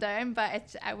I'm run down.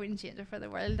 But I wouldn't change it for the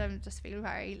world. I just feel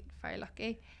very, very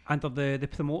lucky. And are the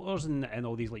promoters and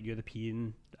all these like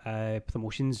European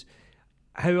promotions,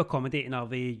 how accommodating are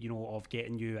they, you know, of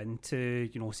getting you into,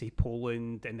 you know, say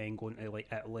Poland and then going to like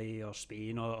Italy or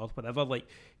Spain or whatever? Like,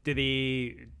 do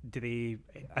they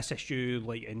assist you,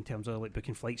 like, in terms of like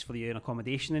booking flights for you and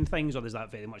accommodation and things, or is that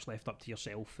very much left up to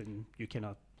yourself and you kind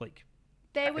of like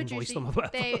they would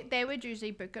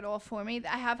usually book it all for me?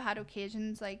 I have had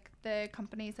occasions, like the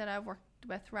companies that I've worked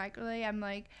with regularly, I'm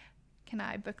like, can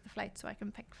I book the flights so I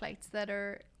can pick flights that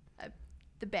are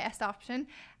the best option?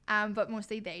 But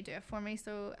mostly they do it for me,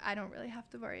 so I don't really have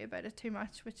to worry about it too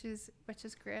much, which is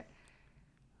great.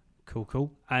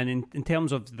 Cool. And in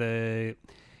terms of the,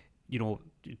 you know,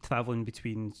 traveling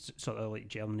between sort of like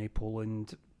Germany,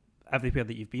 Poland, everywhere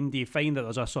that you've been, do you find that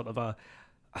there's a sort of a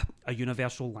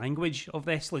universal language of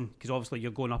wrestling? Because obviously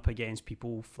you're going up against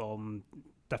people from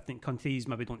different countries,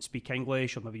 maybe don't speak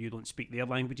English, or maybe you don't speak their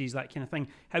languages, that kind of thing.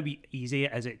 How easy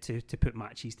is it to put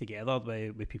matches together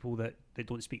with people that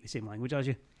don't speak the same language as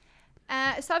you?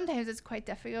 Sometimes it's quite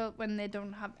difficult when they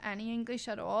don't have any English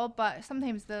at all, but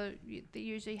sometimes they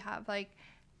usually have like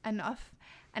enough,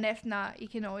 and if not, you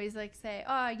can always like say,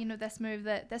 oh, you know, this move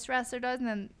that this wrestler does, and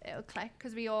then it'll click,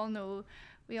 because we all know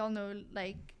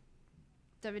like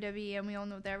WWE, and we all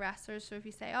know their wrestlers. So if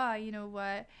you say, oh, you know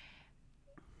what,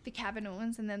 the Kevin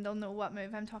Owens, and then they'll know what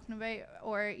move I'm talking about,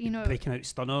 or, you know, breaking out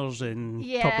stunners and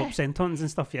top up sentons and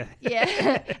stuff.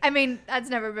 Yeah. I mean, that's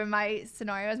never been my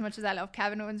scenario, as much as I love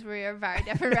Kevin Owens. We are very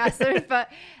different wrestlers, but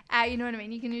you know what I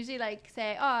mean, you can usually like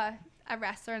say, oh, a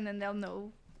wrestler, and then they'll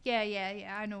know,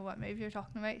 yeah, I know what move you're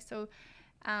talking about. So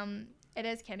it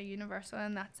is kind of universal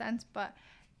in that sense, but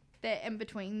the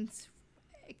in-betweens,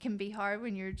 it can be hard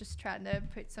when you're just trying to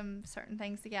put some certain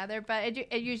things together, but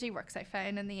it usually works, I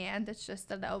find. In the end, it's just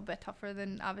a little bit tougher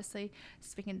than obviously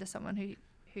speaking to someone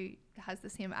who has the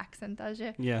same accent as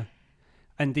you. Yeah.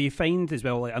 And do you find as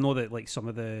well, like I know that like some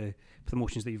of the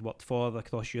promotions that you've worked for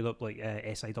across Europe, like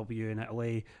SIW in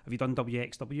Italy, have you done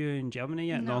WXW in Germany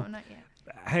yet? No, not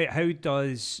yet. How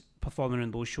does performing in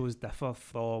those shows differ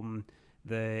from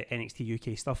the NXT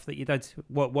UK stuff that you did?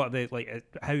 What are the like?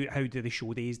 How do the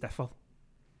show days differ?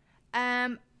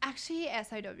 Actually,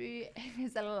 SIW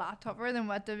is a lot tougher than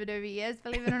what WWE is,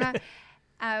 believe it or not.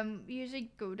 We usually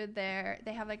go to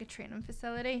they have like a training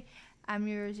facility.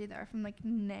 You're usually there from like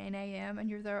 9 a.m. and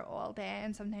you're there all day,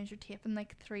 and sometimes you're taping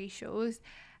like 3 shows.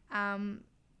 And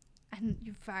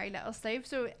you've very little sleep.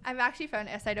 So I've actually found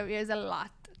SIW is a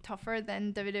lot tougher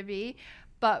than WWE,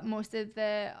 but most of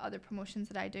the other promotions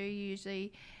that I do,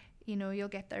 usually, you'll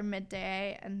get there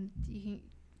midday and you can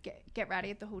get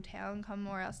ready at the hotel and come,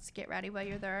 or else get ready while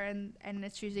you're there, and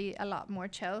it's usually a lot more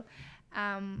chill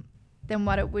than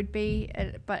what it would be.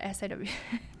 But SIW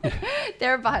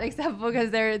they're a bad example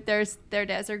because their days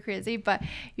are crazy, but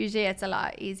usually it's a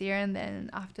lot easier, and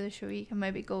then after the show you can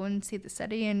maybe go and see the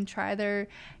city and try their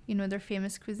their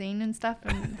famous cuisine and stuff,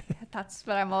 and that's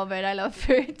what I'm all about. I love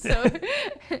food, so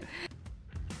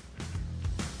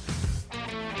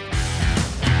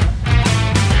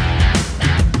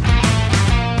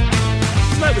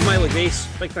That was Myla Grace.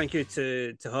 Big thank you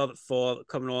to her for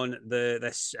coming on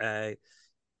this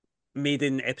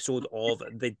maiden episode of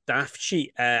the Daft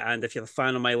Sheet. And if you're a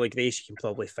fan of Myla Grace, you can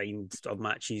probably find her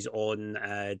matches on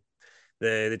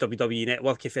the WWE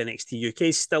Network if NXT UK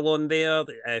is still on there.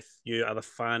 If you are a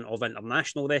fan of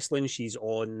international wrestling, she's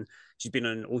been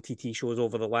on OTT shows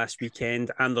over the last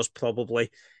weekend, and there's probably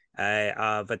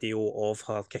a video of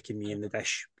her kicking me in the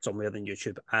dish somewhere on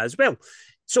YouTube as well.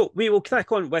 So we will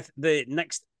crack on with the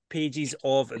next pages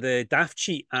of the Daft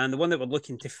Sheet, and the one that we're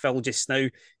looking to fill just now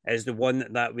is the one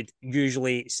that would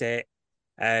usually set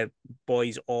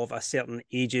boys of a certain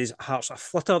age's hearts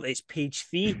aflutter. It's page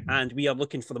 3, and we are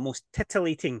looking for the most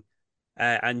titillating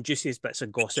and juiciest bits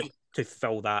of gossip to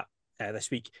fill that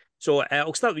this week. So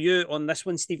I'll start with you on this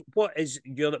one, Steve. What is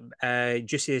your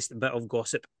juiciest bit of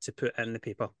gossip to put in the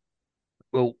paper?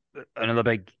 Well, another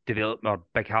big development, or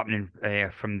big happening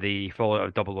from the fallout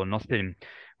of Double or Nothing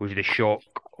was the shock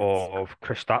of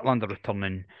Kris Statlander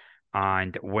returning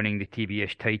and winning the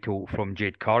TBS title from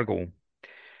Jade Cargill.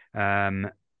 Now,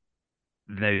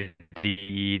 the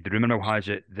rumour now has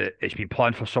it that it's been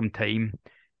planned for some time.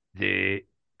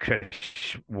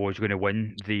 Kris was going to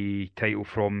win the title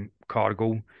from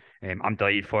Cargill. I'm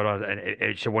delighted for her, and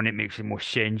it's the one that makes the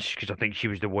most sense because I think she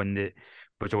was the one that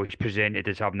was always presented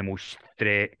as having the most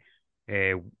threat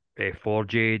for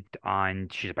Jade,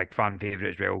 and she's a big fan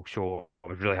favourite as well. So I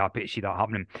was really happy to see that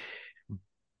happening.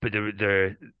 But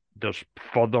there's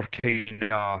further kind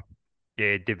of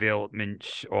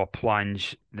developments or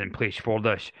plans in place for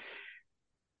this.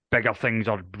 Bigger things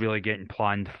are really getting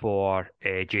planned for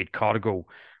Jade Cargill.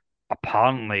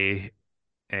 Apparently,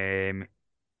 TBS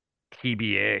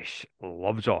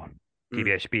loves her.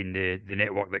 TBS being the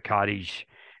network that carries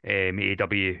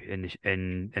AEW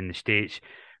in the States,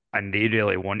 and they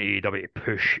really want AEW to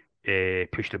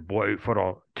push the boat out for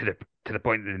her to the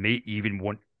point that they may even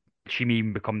want she may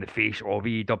even become the face of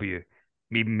AEW,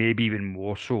 maybe even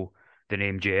more so than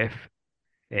MJF,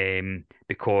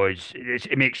 because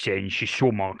it makes sense. She's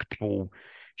so marketable.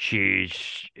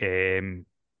 She's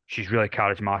really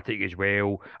charismatic as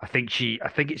well. I think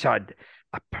it's a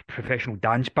professional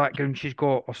dance background she's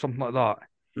got or something like that.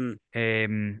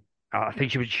 I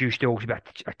think she used to also be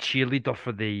a cheerleader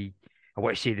for I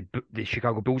want to say the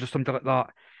Chicago Bulls or something like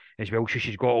that as well. So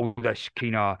she's got all this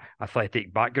kind of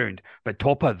athletic background. But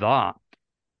top of that,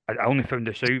 I only found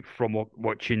this out from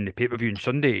watching the pay-per-view on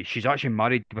Sunday. She's actually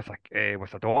married with a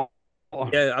daughter.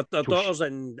 Yeah, her daughter's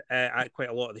in at quite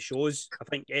a lot of the shows. I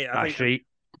think right.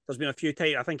 There's been a few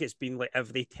times. I think it's been like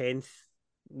every 10th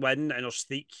win in her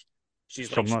streak. She's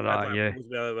something like that, yeah.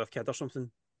 With a kid or something.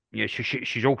 Yeah,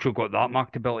 she's also got that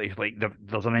marketability. Like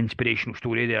there's an inspirational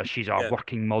story there. She's a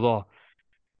working mother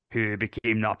who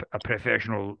became a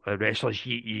professional wrestler.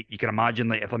 You can imagine,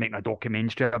 like, if they're making a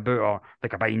documentary about her,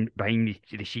 like a behind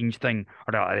the scenes thing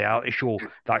or a reality show,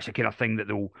 that's the kind of thing that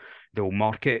they'll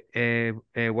market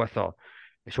with her.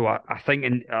 So I think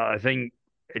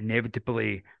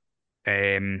inevitably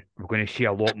we're going to see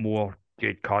a lot more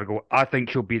Jade Cargill. I think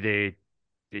she'll be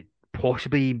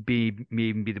possibly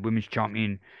maybe be the women's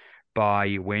champion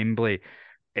by Wembley.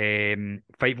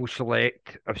 Fightful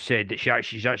Select have said that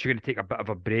she's actually going to take a bit of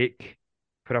a break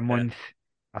for a month.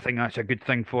 I think that's a good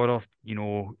thing for her.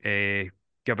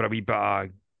 Give her a wee bit of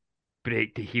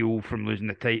break to heal from losing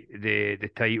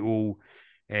the title.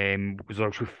 There's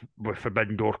also with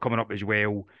Forbidden Door coming up as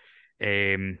well.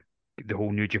 The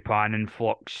whole New Japan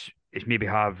influx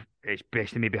it's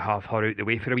best to maybe have her out the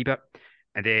way for a wee bit,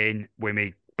 and then when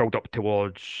we build up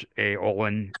towards All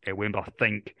In at Wembley, I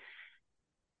think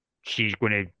she's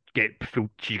going to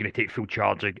she's going to take full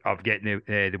charge of getting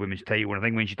the women's title. And I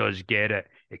think when she does get it,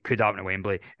 it could happen at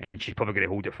Wembley, and she's probably going to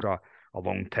hold it for a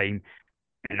long time.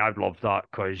 And I'd love that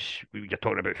because you're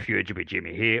talking about feuds with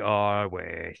Jamie Hayter,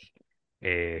 with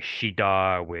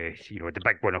Shida, with the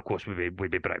big one, of course, would be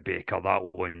Britt Baker.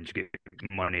 That one's got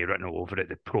money written all over it.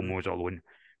 The promos alone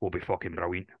will be fucking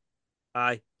brilliant.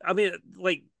 Aye, I mean,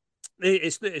 like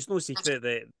it's no secret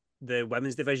that the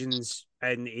women's divisions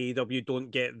in AEW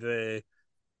don't get the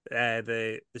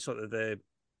sort of the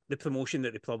promotion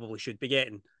that they probably should be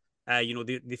getting.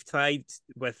 They've tried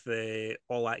with the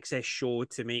All Access show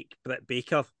to make Britt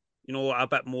Baker, a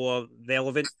bit more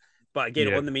relevant. But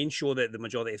again, on the main show that the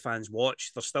majority of fans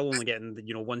watch, they're still only getting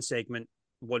one segment,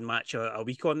 one match a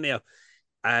week on there.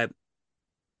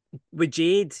 With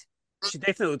Jade, she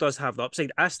definitely does have the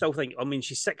upside. I still think, I mean,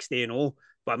 she's 60-0,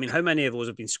 but I mean, how many of those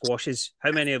have been squashes?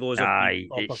 How many of those have been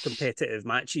proper competitive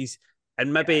matches?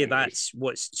 And maybe that's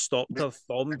what's stopped her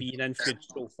from being in food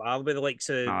so far with the likes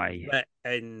of Britt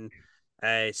and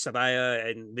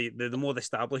Saraya and the more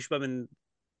established women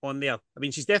on there. I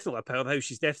mean, she's definitely a powerhouse.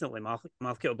 She's definitely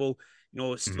marketable.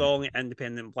 Strong,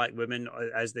 independent black women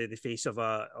as the face of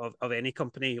any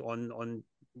company on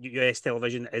US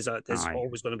television is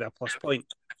always going to be a plus point.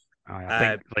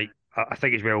 I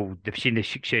think as well, they've seen the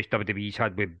success WWE's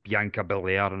had with Bianca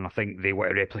Belair, and I think they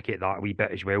want to replicate that a wee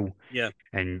bit as well. Yeah.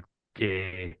 And what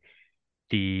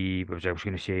was I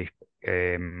going to say?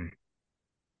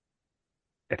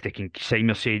 If they can sign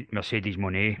Mercedes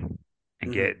Moné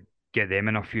and get them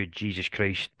in a feud, Jesus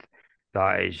Christ,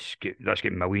 that's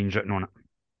got millions written on it.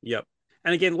 Yep.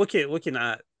 And again, looking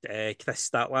at Kris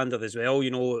Statlander as well,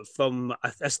 from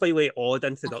a slightly odd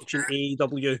introduction to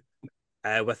AEW,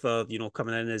 with her,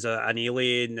 coming in as an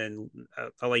alien and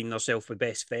aligning herself with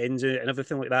best friends and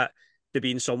everything like that, to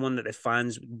being someone that the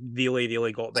fans really,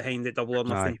 really got behind at Double or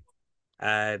Nothing.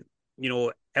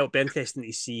 It'll be interesting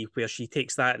to see where she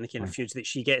takes that and the kind of feuds that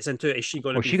she gets into. Is she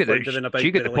going to be floundering about?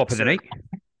 She get the pop of the night.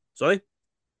 Sorry?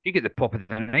 You get the pop of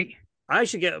the night. I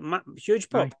should get huge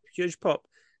pop.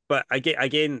 But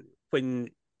again, when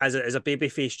as a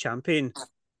babyface champion,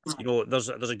 there's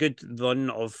a good run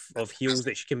of heels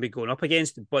that she can be going up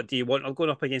against. But do you want her going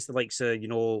up against the likes of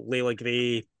Layla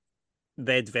Gray,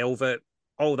 Red Velvet,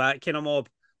 all that kind of mob,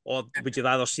 or would you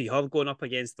rather see her going up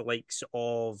against the likes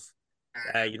of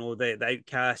the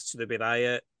Outcasts, the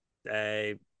Riot,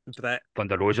 Britt,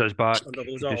 Thunder Rosa's back, Thunder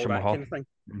Rosa, all that kind of thing.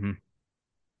 Mm-hmm.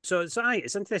 So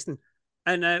it's interesting.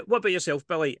 And what about yourself,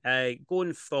 Billy?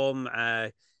 Going from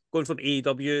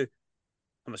AEW,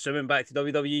 I'm assuming back to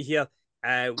WWE here.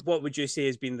 What would you say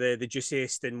has been the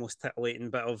juiciest and most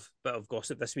titillating bit of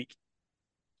gossip this week?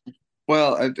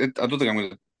 Well, I don't think I'm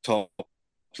going to top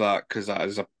that because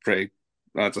that's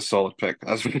a solid pick.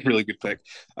 That's a really good pick.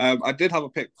 I did have a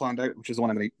pick planned out, which is the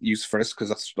one I'm going to use first because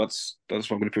that's what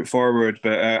I'm going to put forward.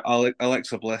 But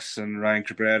Alexa Bliss and Ryan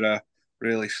Cabrera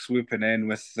really swooping in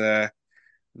with the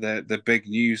big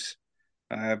news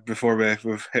before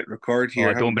we've hit record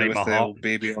here. Don't break my heart.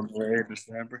 Baby on the way in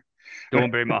December.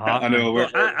 Don't break my heart. I know.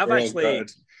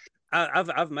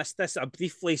 I've missed this. I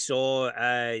briefly saw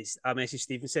a message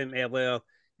Steven sent me earlier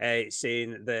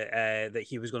saying that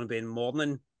he was going to be in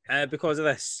mourning because of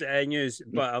this news,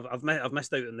 but I've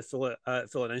missed out on the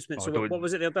full announcement. So what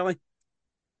was it there, Billy?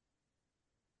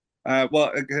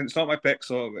 Well, it's not my pick,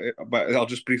 but I'll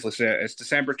just briefly say it. It's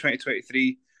December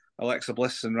 2023. Alexa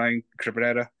Bliss and Ryan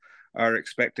Cabrera are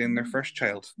expecting their first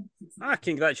child.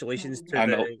 Congratulations to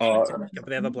the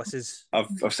Cabrera Blisses.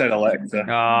 I've said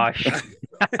Alexa.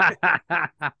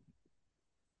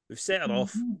 We've set it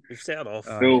off.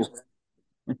 No.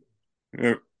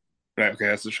 Right, okay,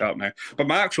 that's the sharp now. But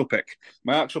my actual pick,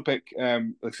 like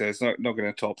I say, it's not going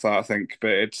to top that, I think.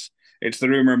 But it's the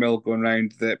rumor mill going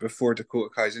around that before Dakota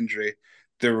Kai's injury,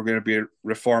 they were going to be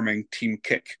reforming Team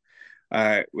Kick,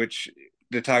 which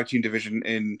the tag team division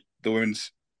in the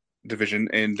women's division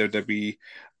in WWE,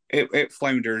 it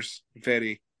flounders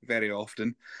very, very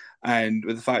often. And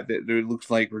with the fact that it looks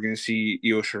like we're going to see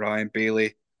Io Shirai and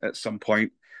Bayley at some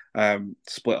point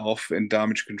split off in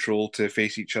Damage Control to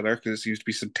face each other, because there seems to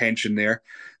be some tension there.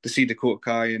 To see Dakota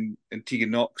Kai and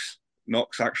Tegan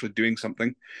Knox actually doing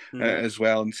something as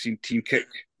well, and seeing Team Kick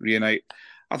reunite,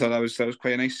 I thought that was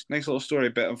quite a nice little story.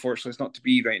 But unfortunately, it's not to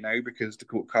be right now because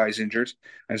Dakota Kai is injured,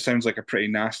 and it sounds like a pretty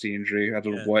nasty injury. I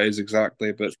don't know what it is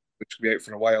exactly, but which will be out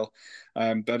for a while.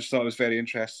 But I just thought it was very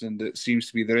interesting that it seems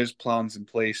to be there is plans in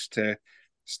place to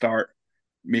start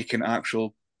making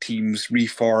actual teams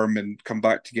reform and come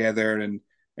back together and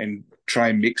and try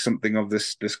and make something of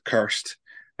this cursed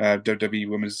WWE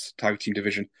Women's Tag Team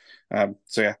division.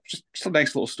 So yeah, just a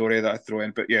nice little story that I throw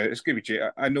in. But yeah, it's going to be Jade.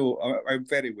 I know I'm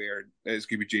very aware it's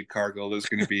going to be Jade Cargill that's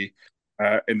going to be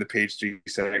in the page 3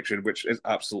 selection, which is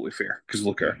absolutely fair because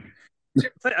look at her.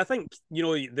 I think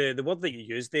the word that you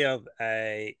used there,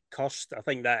 cursed. I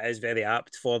think that is very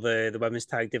apt for the women's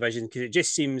tag division, because it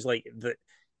just seems like that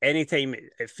anytime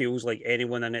it feels like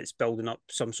anyone in it's building up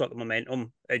some sort of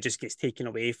momentum, it just gets taken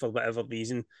away for whatever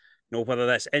reason. Whether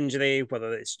that's injury,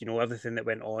 whether it's everything that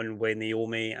went on with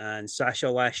Naomi and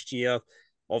Sasha last year.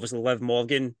 Obviously, Liv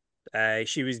Morgan,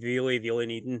 she was really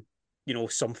needing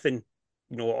something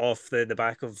off the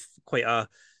back of quite a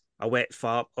wet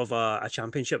fart of a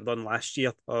championship run last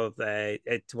year, or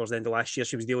towards the end of last year.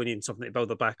 She was really needing something to build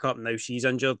her back up. Now she's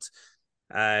injured.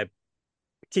 Tegan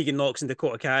Knox and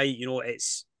Dakota Kai,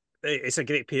 it's a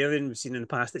great pairing. We've seen in the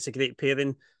past it's a great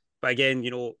pairing. But again,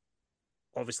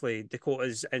 obviously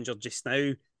Dakota's injured just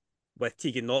now. With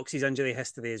Tegan Knox's injury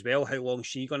history as well, how long is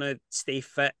she going to stay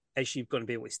fit? Is she going to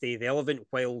be able to stay relevant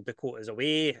while Dakota's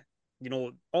away?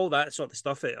 All that sort of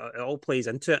stuff, it all plays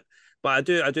into it. But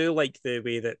I do like the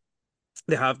way that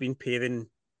they have been pairing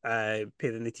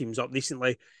the teams up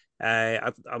recently.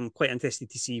 I'm quite interested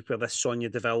to see where this Sonya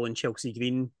Deville and Chelsea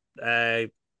Green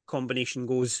combination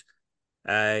goes.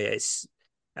 I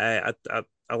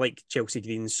like Chelsea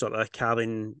Green's sort of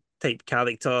Karen type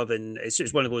character, and it's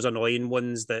just one of those annoying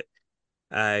ones that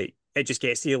it just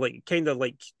gets to you, like kind of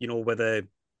like with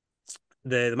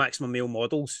the Maximum Male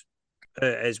Models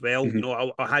as well.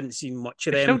 Mm-hmm. I hadn't seen much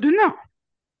of them. Still doing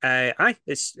that?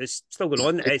 It's still going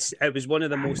on. It was one of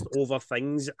the most over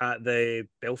things at the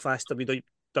Belfast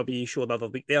WWE show the other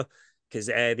week there, because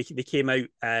they came out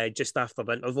just after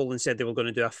the interval and said they were going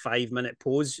to do a 5-minute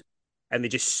pose, and they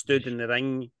just stood in the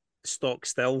ring stock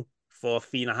still for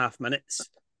 3.5 minutes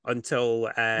until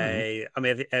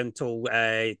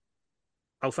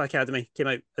Alpha Academy came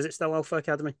out. Is it still Alpha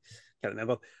Academy? Can't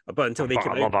remember. But until they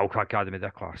came out. I love Alpha Academy,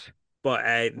 their class. But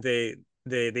the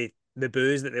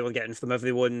boos that they were getting from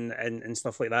everyone and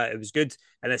stuff like that, it was good.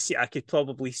 And I could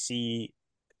probably see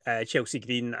Chelsea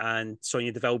Green and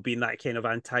Sonya Deville being that kind of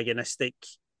antagonistic,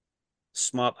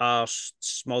 smart arse,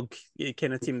 smug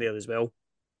kind of team there as well.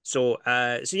 So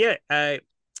yeah,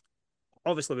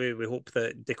 obviously we hope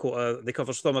that Dakota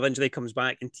recovers from her injury, comes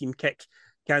back, and Team Kick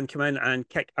can come in and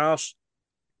kick arse.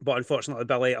 But unfortunately,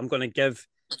 Billy, I'm going to give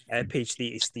page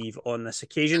 3 to Steve on this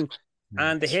occasion.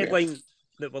 And the headline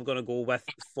that we're going to go with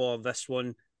for this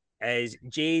one is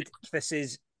Jade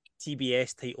Kris's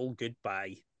TBS title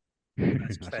goodbye.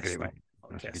 That's a great one.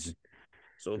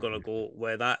 So we're going to go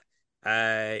with that.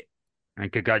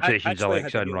 And congratulations,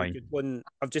 Alexa and Ryan.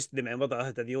 I've just remembered that I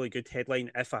had a really good headline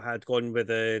if I had gone with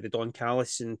the Don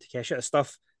Callis and Takeshita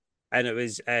stuff. And it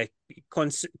was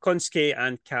Konsuke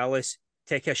and Callis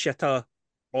take a shitter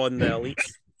on the Elite.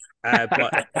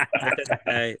 But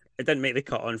it didn't make the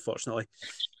cut, unfortunately.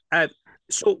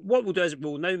 So what we'll do is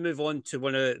we'll now move on to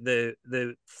one of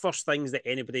the first things that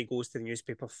anybody goes to the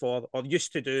newspaper for, or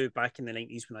used to do back in the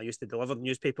 90s when I used to deliver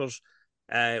newspapers,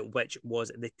 which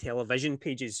was the television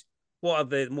pages. What are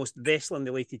the most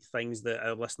wrestling-related things that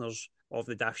our listeners of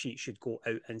the Daft Sheet should go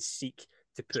out and seek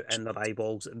to put in their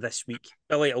eyeballs this week?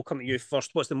 Billy, I'll come to you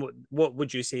first. What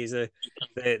would you say is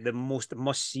the most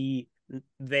must-see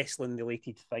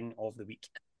wrestling-related thing of the week?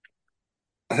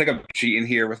 I think I'm cheating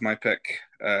here with my pick,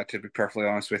 to be perfectly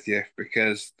honest with you,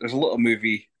 because there's a little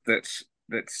movie that's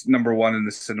number 1 in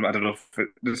the cinema. I don't know if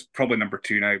it's probably number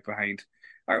 2 now behind.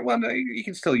 Well, no, you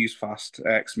can still use Fast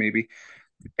X maybe.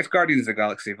 It's Guardians of the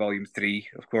Galaxy Volume 3,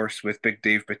 of course, with Big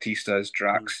Dave Bautista as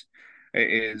Drax. It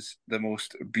is the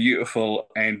most beautiful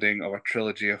ending of a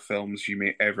trilogy of films you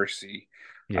may ever see.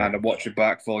 Yeah. And I'm watching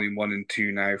back Volume 1 and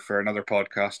 2 now for another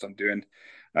podcast I'm doing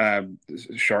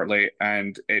shortly,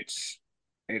 and it's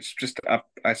just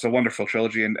it's a wonderful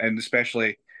trilogy, and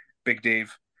especially Big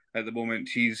Dave at the moment.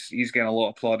 He's getting a lot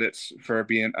of plaudits for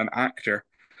being an actor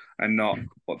and not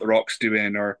what The Rock's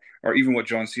doing, or even what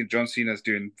John Cena. John Cena's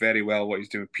doing very well. What he's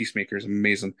doing, Peacemaker, is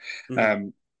amazing. Mm-hmm.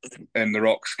 And The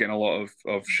Rock's getting a lot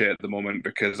of shit at the moment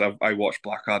because I watched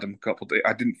Black Adam a couple of days.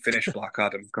 I didn't finish Black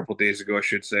Adam a couple of days ago, I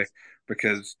should say,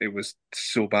 because it was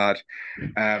so bad.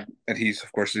 And he's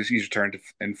returned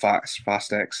in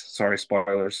Fast X. Sorry,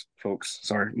 spoilers, folks.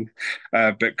 Sorry.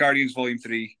 But Guardians Volume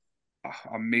 3,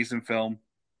 amazing film,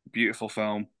 beautiful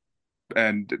film.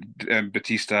 And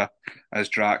Batista as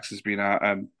Drax has been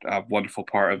a wonderful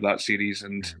part of that series,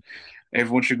 and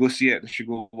everyone should go see it. They should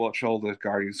go watch all the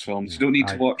Guardians films. You don't need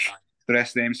to watch the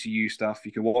rest of the MCU stuff.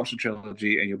 You can watch the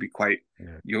trilogy, and you'll be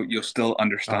you'll still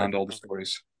understand all the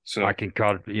stories. So I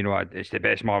concur. It's the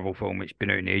best Marvel film. It's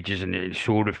been out in ages, and it's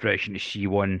so refreshing to see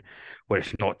one where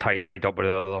it's not tied up with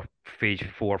other Phase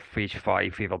 4, Phase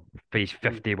 5, Phase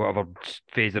 50, whatever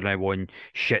phase they're now on,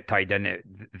 shit tied in it.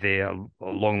 They, at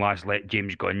long last, let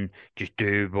James Gunn just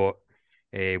do what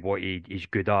he's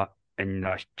good at, and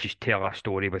just tell a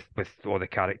story with all the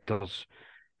characters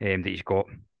that he's got.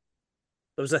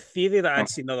 There was a theory that I'd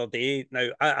seen the other day. Now,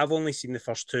 I've only seen the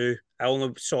first two. I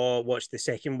only watched the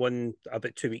second one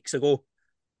about 2 weeks ago.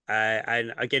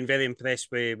 And again, very impressed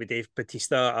with Dave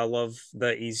Bautista. I love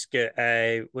that he's got,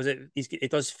 he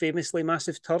does famously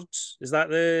massive turds. Is that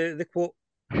the quote?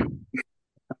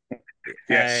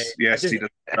 yes, he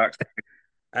does.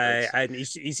 And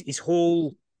his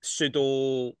whole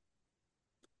pseudo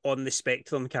on the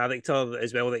spectrum character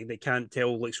as well, that they can't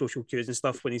tell like social cues and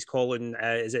stuff when he's calling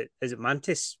is it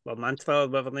Mantis or Mantra,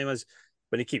 whatever her name is,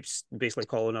 when he keeps basically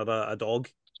calling her a dog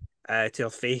to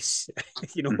her face.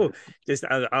 Just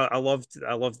I loved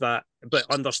that, but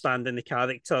understanding the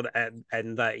character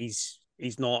and that he's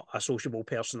not a sociable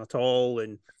person at all,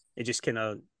 and he just kind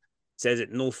of says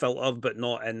it no filter, but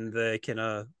not in the kind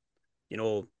of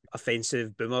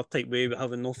offensive boomer type way, but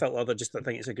having no filter. I just think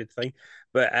it's a good thing.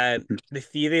 But the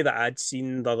theory that I'd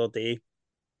seen the other day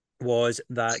was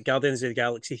that Guardians of the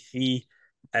Galaxy 3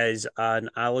 is an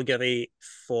allegory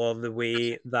for the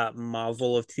way that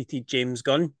Marvel have treated James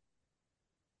Gunn.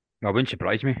 That wouldn't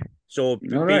surprise me. So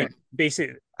right.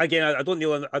 basically, again, I don't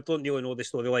really know the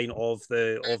storyline of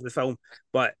the film,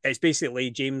 but it's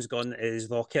basically James Gunn is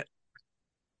Rocket.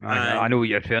 I know what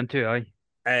you're referring to. Aye.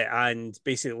 And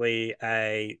basically,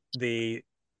 they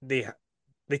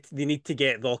need to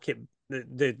get Rocket,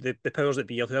 the powers that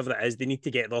be, or whoever it is, they need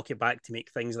to get Rocket back to make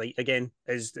things right again.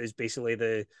 Is basically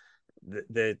the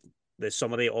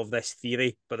summary of this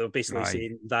theory. But they're basically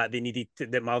saying that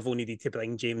that Marvel needed to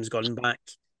bring James Gunn back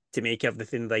to make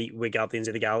everything right with Guardians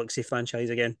of the Galaxy franchise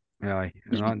again. Aye,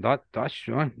 that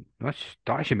actually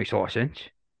makes a lot of sense.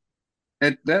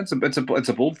 It's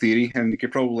a bold theory, and you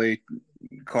could probably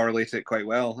correlate it quite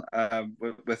well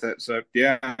with it. So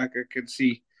yeah, I can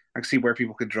see where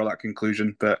people could draw that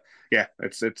conclusion. But yeah,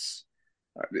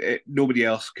 nobody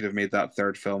else could have made that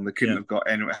third film. They couldn't have got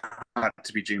anyone. It had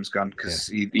to be James Gunn because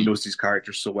he knows these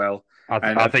characters so well.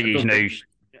 I think he's now.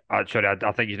 I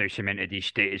think he's now cemented his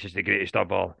status as the greatest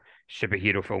ever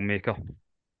superhero filmmaker.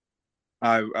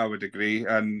 I would agree,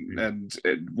 and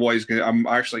what he's going. I'm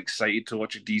actually excited to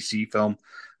watch a DC film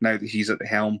now that he's at the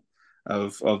helm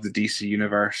of the DC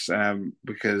universe.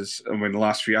 Because the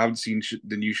last few, I haven't seen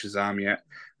the new Shazam yet.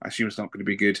 I assume it's not going to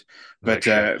be good, but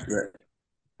oh,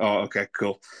 okay,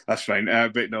 cool, that's fine.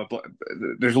 But no,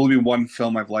 there's only been one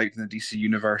film I've liked in the DC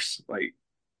universe. Like,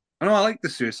 I know I like the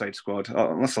Suicide Squad.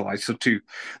 That's a lie. So two,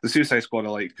 the Suicide Squad I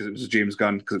liked because it was a James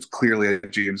Gunn, because it's clearly a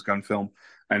James Gunn film,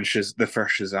 and the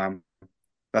first Shazam.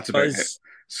 That's about it.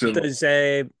 So does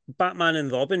Batman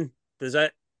and Robin, is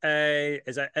it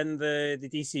in the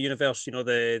DC universe?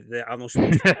 The Arnold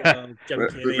Schwarzenegger, Jim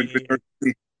Carrey.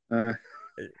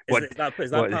 Is that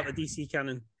part of the DC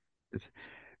canon? It's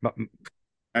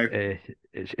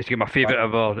got my favourite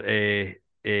ever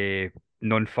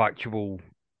non-factual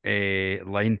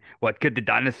line. What could the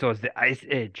dinosaurs the Ice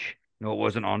Age? No, it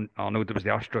wasn't on Arnold. It was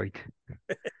the asteroid.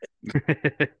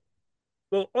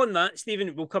 Well, on that,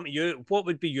 Stephen, we'll come to you. What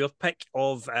would be your pick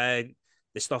of the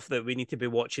stuff that we need to be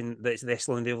watching that's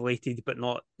wrestling related, but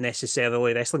not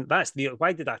necessarily wrestling?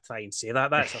 Why did I try and say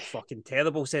that? That's a fucking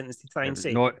terrible sentence to try and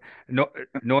say. Not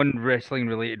non-wrestling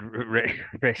related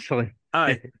wrestling.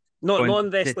 Aye, not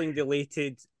non-wrestling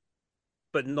related,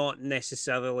 but not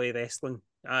necessarily wrestling.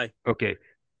 Aye. Okay,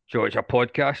 so it's a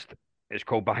podcast. It's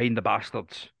called Behind the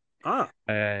Bastards.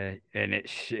 And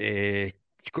it's a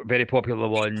very popular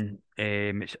one.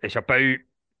 It's about,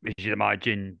 as you'd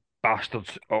imagine,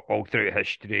 bastards all throughout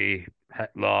history.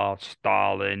 Hitler,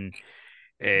 Stalin.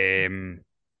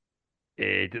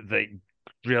 Like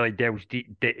really delves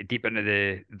deep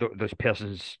into those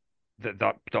persons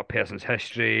that person's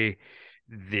history,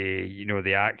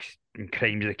 the acts and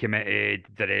crimes they committed,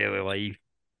 their early life,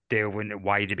 delve into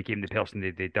why they became the person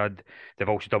they did. They've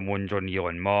also done ones on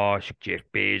Elon Musk, Jeff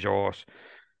Bezos,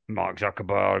 Mark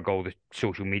Zuckerberg, all the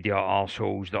social media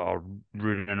arseholes that are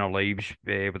ruining our lives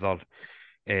with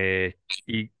their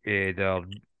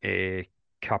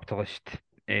capitalist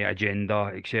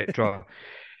agenda, etc.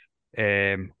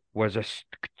 Was this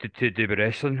to do with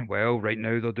wrestling? Well, right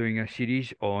now they're doing a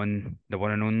series on the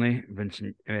one and only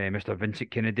Mr.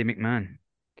 Vincent Kennedy McMahon.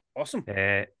 Awesome.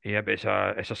 But it's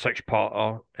a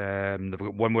 6-parter. They've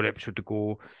got one more episode to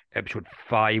go, episode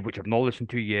 5, which I've not listened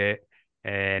to yet.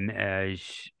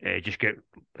 Is just get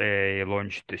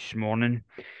launched this morning.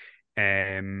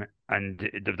 And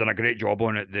they've done a great job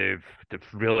on it. They've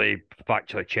really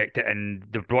factually checked it, and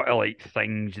they've brought to light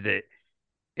things that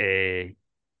I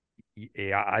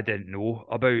didn't know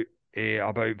about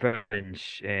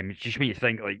Vince. It's just when you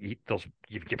think like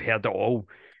you've heard it all.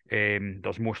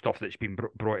 There's more stuff that's been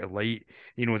brought to light.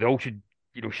 They also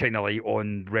shine a light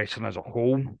on wrestling as a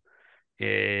whole.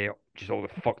 Just all the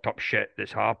fucked up shit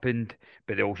that's happened,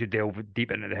 but they also delve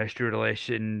deep into the history of the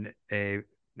lesson, like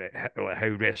how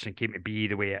wrestling came to be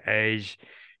the way it is,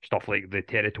 stuff like the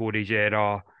territories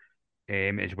era,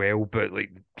 as well. But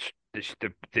like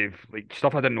they've like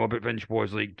stuff I didn't know about Vince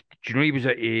was like, do you know he was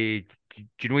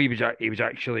he was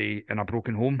actually in a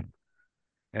broken home?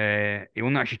 He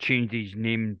only actually changed his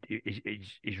name. His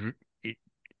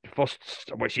first,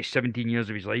 I want to say 17 years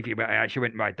of his life, he actually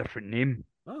went by a different name.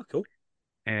 Oh, cool.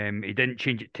 He didn't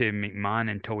change it to McMahon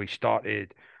until he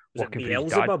started Was working it for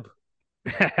his dad. Beelzebub?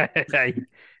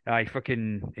 Aye,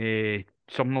 fucking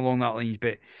something along that lines.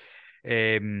 But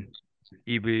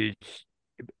he was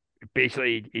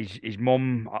basically his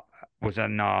mum was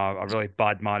in a really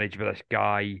bad marriage with this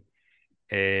guy,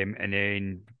 and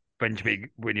then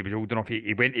eventually when he was old enough,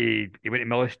 he went to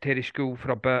military school for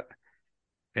a bit.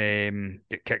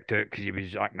 Got kicked out because he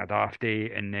was acting a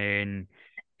dafty, and then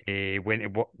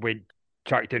went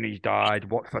tracked down his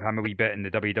dad, worked for him a wee bit in the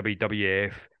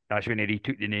WWF. That's when he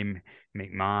retook the name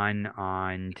McMahon,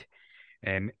 and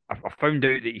I found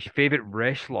out that his favourite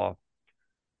wrestler,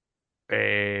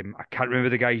 I can't remember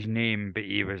the guy's name, but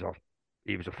he was a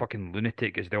fucking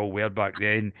lunatic, as they all were back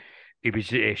then. He was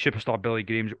Superstar Billy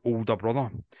Graham's older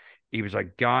brother. He was a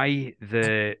guy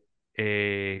that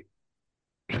he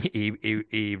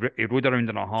rode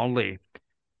around in a Harley,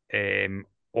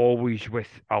 always with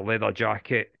a leather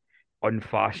jacket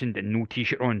unfastened and no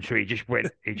t-shirt on. So he just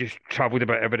travelled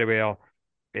about everywhere,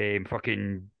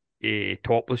 fucking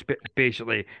topless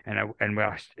basically, and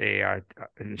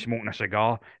smoking a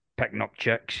cigar, picking up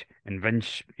chicks, and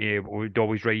Vince would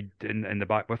always ride in the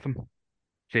back with him.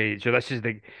 So this is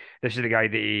the guy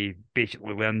that he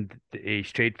basically learned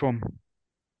his trade from.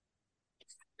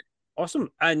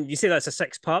 Awesome. And you say that's a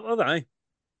 6-part of that, eh?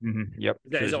 Yep.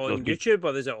 Is it on YouTube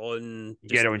or is it on? You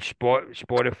get it on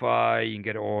Spotify. You can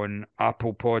get it on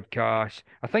Apple Podcasts.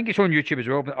 I think it's on YouTube as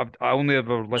well, but I only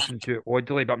ever listened to it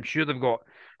audibly. But I'm sure they've got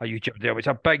a YouTube there. It's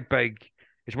a big.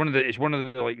 It's one of the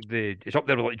like it's up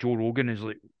there with like Joe Rogan is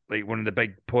like one of the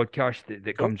big podcasts that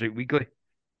Cool. comes out weekly.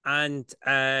 And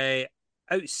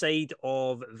outside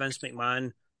of Vince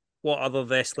McMahon, what other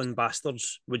wrestling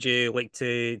bastards would you like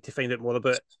to find out more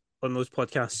about on those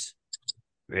podcasts?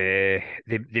 They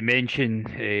mention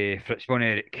Fritz von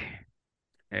Erich.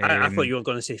 I thought you were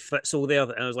going to say Fritzl there,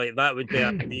 and I was like, that would be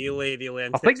a really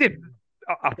I think they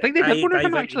did one of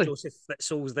him actually. Joseph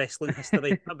Fritzl's wrestling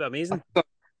history. That'd be amazing.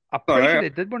 I'm pretty sure they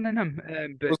did one in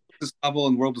him. But was double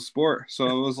in World of Sport, so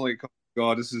I was like, oh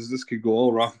God, this could go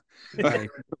all wrong. but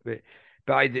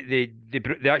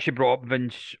they actually brought up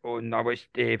Vince on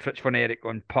Fritz von Erich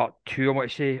on part 2, I want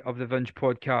to say, of the Vince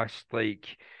podcast.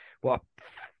 Like, what a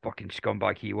fucking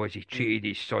scumbag he was. He treated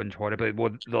his sons horribly.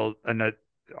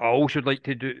 I also would like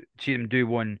to see them do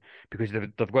one because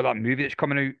they've got that movie that's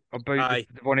coming out about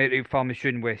the Von Erich family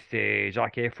soon with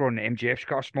Zac Efron. MJF's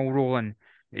got a small role in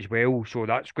as well, so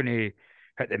that's going to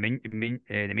hit the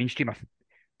mainstream. I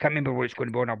can't remember what it's going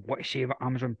to be on. I want to say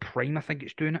Amazon Prime. I think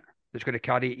it's doing it. It's going to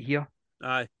carry it here.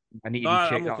 Aye. I need to I'm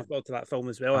check looking forward to that film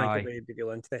as well. I think it'll be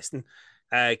really interesting.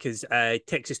 Because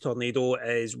Texas Tornado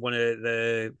is one of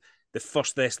the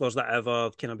first wrestlers that I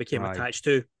ever kind of became attached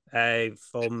to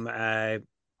from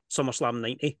SummerSlam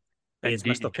 90. It's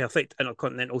Mr. Perfect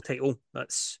Intercontinental title.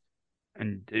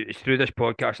 And it's through this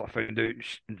podcast I found out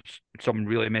something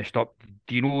really messed up.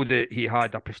 Do you know that he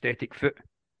had a prosthetic foot?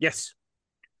 Yes.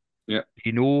 Yeah. Do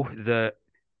you know that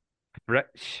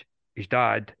Fritz, his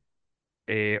dad,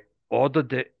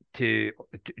 ordered it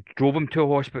drove him to a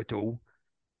hospital,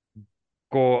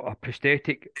 got a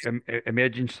prosthetic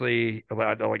emergency,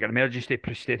 like an emergency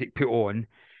prosthetic put on,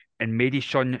 and made his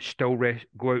son still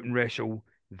go out and wrestle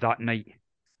that night.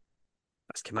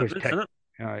 That's commitment, isn't it?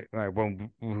 Well,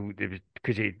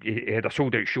 because he had a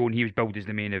sold out show and he was billed as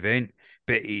the main event,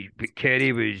 but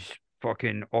Kerry was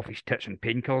fucking off his tits and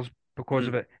painkillers because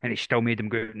of it, and he still made him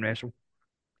go out and wrestle.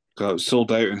 God, it was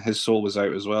sold out and his soul was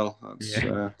out as well.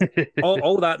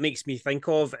 All that makes me think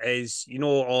of is,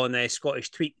 on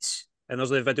Scottish Tweets, and there's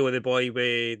a video of the boy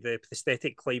with the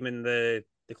prosthetic climbing the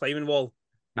climbing wall.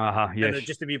 Yes. And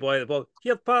just a wee boy at the bottom.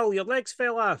 Here, pal, your legs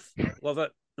fell off. Love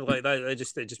it. Like that. It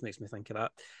just makes me think of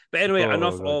that. But anyway,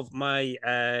 enough of my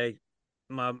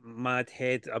my mad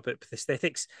head about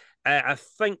prosthetics. I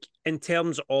think in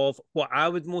terms of what I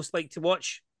would most like to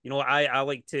watch, You know, I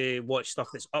like to watch stuff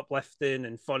that's uplifting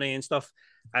and funny and stuff.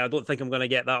 I don't think I'm going to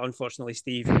get that, unfortunately,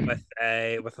 Steve, with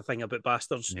a thing about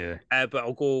bastards. Yeah. But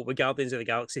I'll go with Guardians of the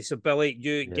Galaxy. So, Billy,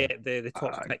 you Yeah. get the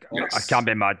top pick. I can't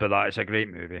be mad with that. It's a great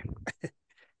movie.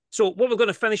 So what we're going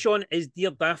to finish on is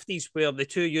Dear Dafties, where the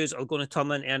two of yous are going to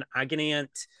turn into an agony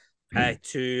ant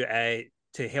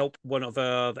to help one of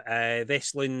our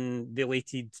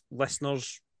wrestling-related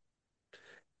listeners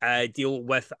deal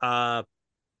with a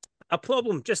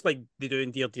problem, just like they do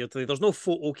in Dear Deirdre. There's no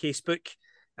photo casebook,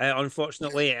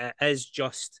 unfortunately. It is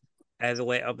just the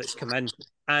letter that's come in.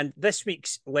 And this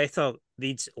week's letter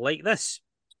reads like this.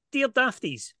 Dear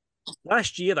Dafties,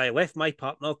 last year I left my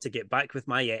partner to get back with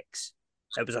my ex.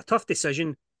 It was a tough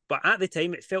decision, but at the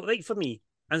time it felt right for me.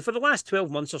 And for the last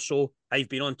 12 months or so, I've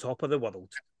been on top of the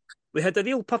world. We had a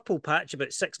real purple patch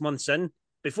about 6 months in,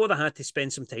 before I had to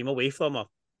spend some time away from her.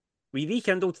 We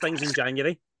rekindled things in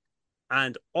January,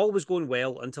 and all was going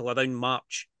well until around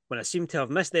March, when I seemed to have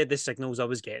misread the signals I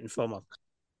was getting from her.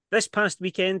 This past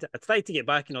weekend, I tried to get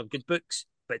back in our good books,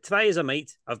 but try as I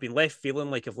might, I've been left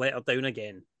feeling like I've let her down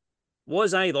again.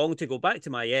 Was I wrong to go back to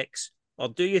my ex, or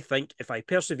do you think if I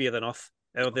persevere enough,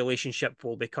 our relationship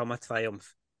will become a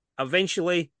triumph?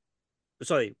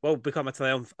 Will become a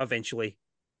triumph eventually.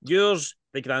 Yours,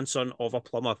 the grandson of a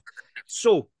plumber.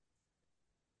 So,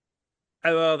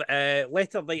 our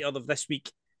letter writer of this week,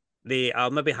 they are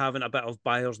maybe having a bit of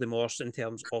buyer's remorse in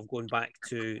terms of going back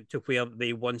to where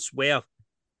they once were.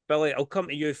 Billy, I'll come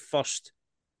to you first.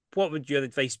 What would your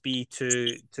advice be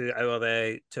to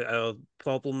our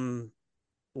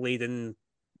problem-laden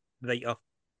writer?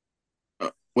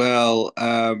 Well,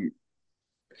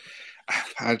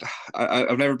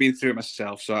 I've never been through it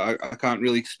myself, so I can't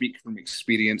really speak from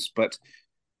experience, but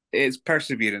it's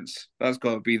perseverance. That's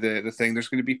got to be the thing. There's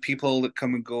going to be people that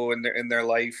come and go in their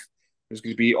life. There's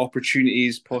going to be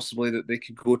opportunities possibly that they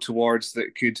could go towards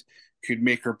that could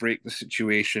make or break the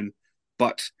situation.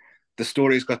 But the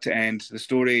story's got to end. The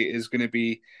story is going to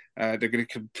be they're going to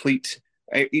complete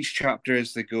each chapter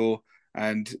as they go,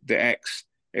 and the ex,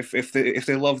 if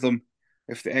they love them,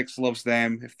 if the ex loves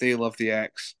them, if they love the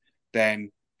ex,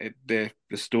 then the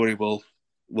story will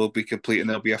be complete, and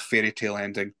there'll be a fairy tale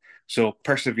ending. So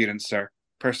perseverance, sir.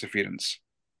 Perseverance.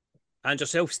 And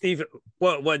yourself, Steve,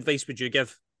 what advice would you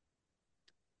give?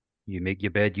 You make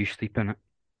your bed, you sleep in it.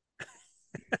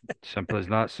 Simple as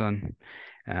that, son.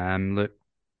 Look,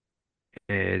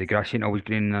 the grass ain't always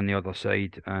green on the other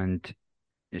side, and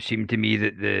it seemed to me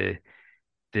that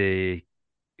the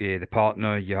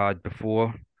partner you had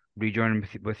before rejoining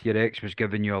with your ex was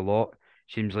giving you a lot.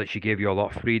 Seems like she gave you a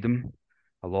lot of freedom,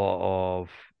 a lot of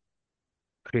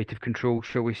creative control,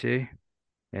 shall we say.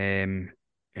 And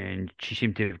she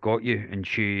seemed to have got you, and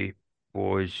she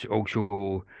was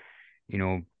also, you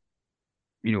know,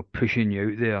 pushing you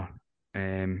out there.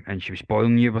 And she was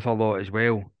spoiling you with a lot as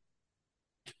well.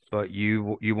 But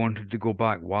you wanted to go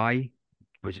back. Why?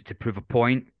 Was it to prove a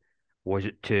point? Was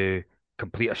it to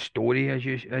complete a story, as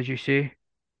you say?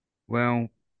 Well,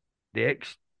 the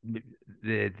ex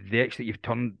that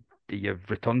you've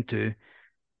returned to,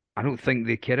 I don't think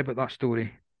they care about that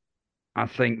story. I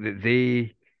think that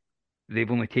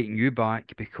they've only taken you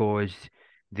back because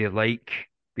they like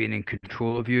being in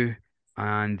control of you,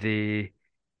 and they're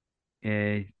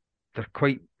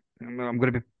quite. I'm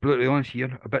going to be brutally honest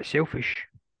here, a bit selfish,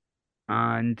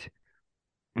 and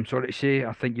I'm sorry to say,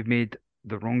 I think you've made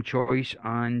the wrong choice,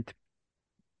 and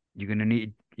you're gonna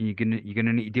need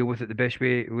to deal with it the best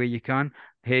way you can.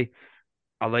 Hey,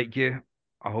 I like you.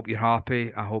 I hope you're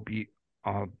happy. I hope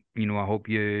I hope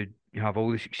you have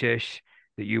all the success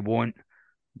that you want.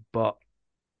 But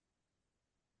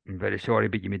I'm very sorry,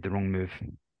 but you made the wrong move.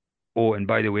 Oh, and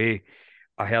by the way,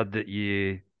 I heard that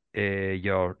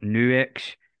your new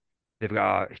ex,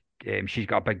 she's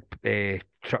got a big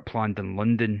trip planned in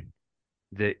London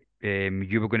that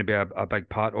you were going to be a big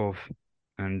part of,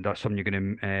 and that's something you're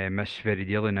going to miss very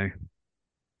dearly now.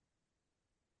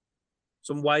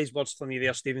 Some wise words from you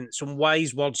there, Stephen. Some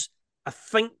wise words. I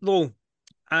think, though,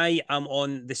 I am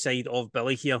on the side of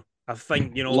Billy here. I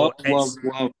think, love conquers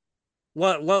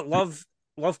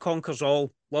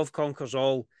all. Love conquers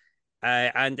all.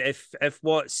 And if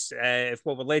what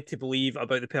we're led to believe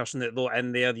about the person that wrote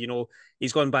in there,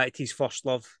 he's gone back to his first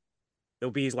love,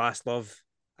 it'll be his last love.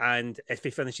 And if he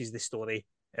finishes the story,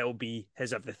 it'll be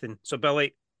his everything. So,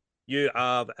 Billy, you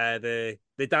are the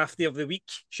Dafty of the week,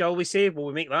 shall we say? Will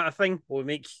we make that a thing? Will we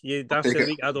make you Dafty of the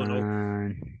week? I don't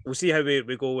know. We'll see how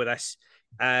we go with this.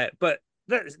 But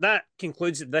that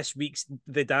concludes this week's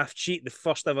The Daft Sheet, the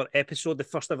first ever episode, the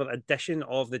first ever edition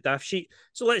of The Daft Sheet.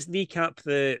 So let's recap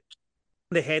the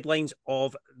the headlines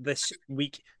of this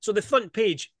week. So the front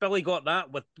page, Billy got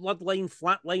that with Bloodline,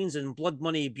 Flatlines, and Blood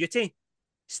Money Beauty.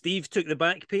 Steve took the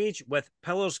back page with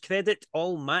Pillars Credit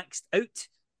all maxed out.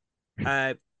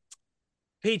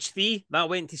 Page 3, that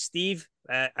went to Steve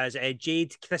as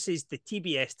Jade Chris's the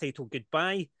TBS title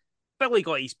Goodbye. Billy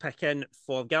got his pick in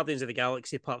for Guardians of the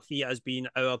Galaxy Part 3 as being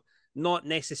our not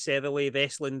necessarily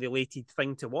wrestling-related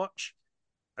thing to watch.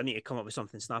 I need to come up with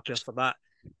something snappier for that.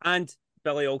 And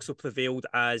Billy also prevailed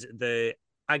as the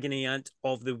agony aunt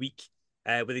of the week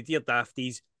with the Dear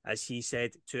Dafties, as he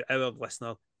said to our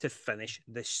listener to finish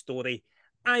this story.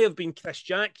 I have been Kris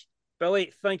Jack.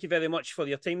 Billy, thank you very much for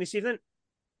your time this evening.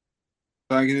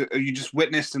 Thank you. You just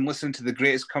witnessed and listened to the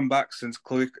greatest comeback since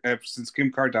Kim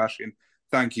Kardashian.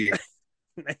 Thank you.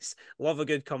 Nice. Love a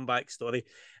good comeback story.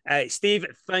 Steve,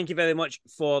 thank you very much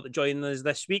for joining us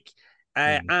this week.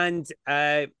 And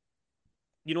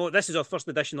this is our first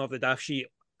edition of the Daft Sheet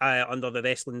under the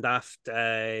Wrestling Daft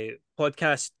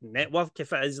podcast network,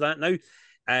 if it is that now.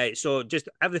 So just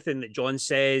everything that John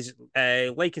says,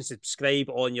 like and subscribe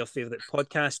on your favourite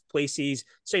podcast places.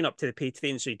 Sign up to the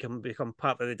Patreon so you can become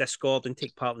part of the Discord and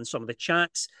take part in some of the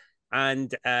chats.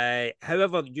 And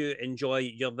however you enjoy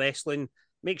your wrestling,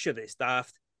 make sure that it's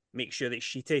daft, make sure that it's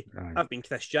sheety. Right. I've been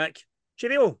Kris Jack.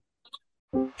 Cheerio.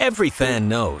 Every fan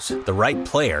knows the right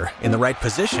player in the right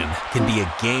position can be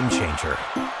a game changer.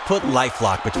 Put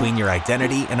LifeLock between your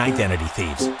identity and identity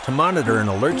thieves to monitor and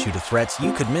alert you to threats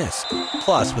you could miss.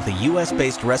 Plus, with a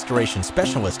U.S.-based restoration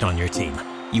specialist on your team,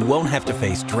 you won't have to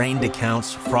face drained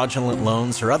accounts, fraudulent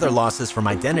loans, or other losses from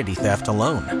identity theft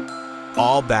alone.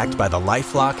 All backed by the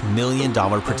LifeLock $1 Million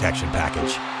Protection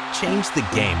Package. Change the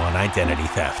game on identity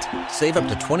theft. Save up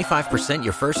to 25%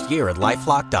 your first year at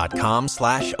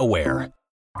LifeLock.com/aware.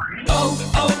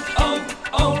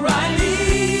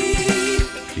 O'Reilly.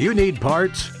 You need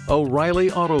parts? O'Reilly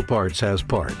Auto Parts has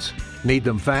parts. Need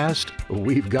them fast?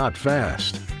 We've got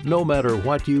fast. No matter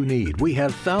what you need, we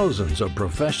have thousands of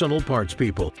professional parts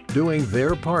people doing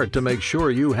their part to make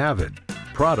sure you have it.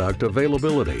 Product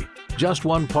availability. Just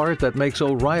one part that makes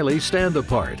O'Reilly stand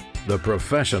apart. The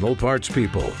professional parts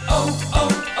people.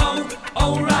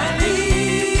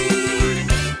 O'Reilly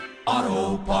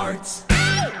Auto Parts.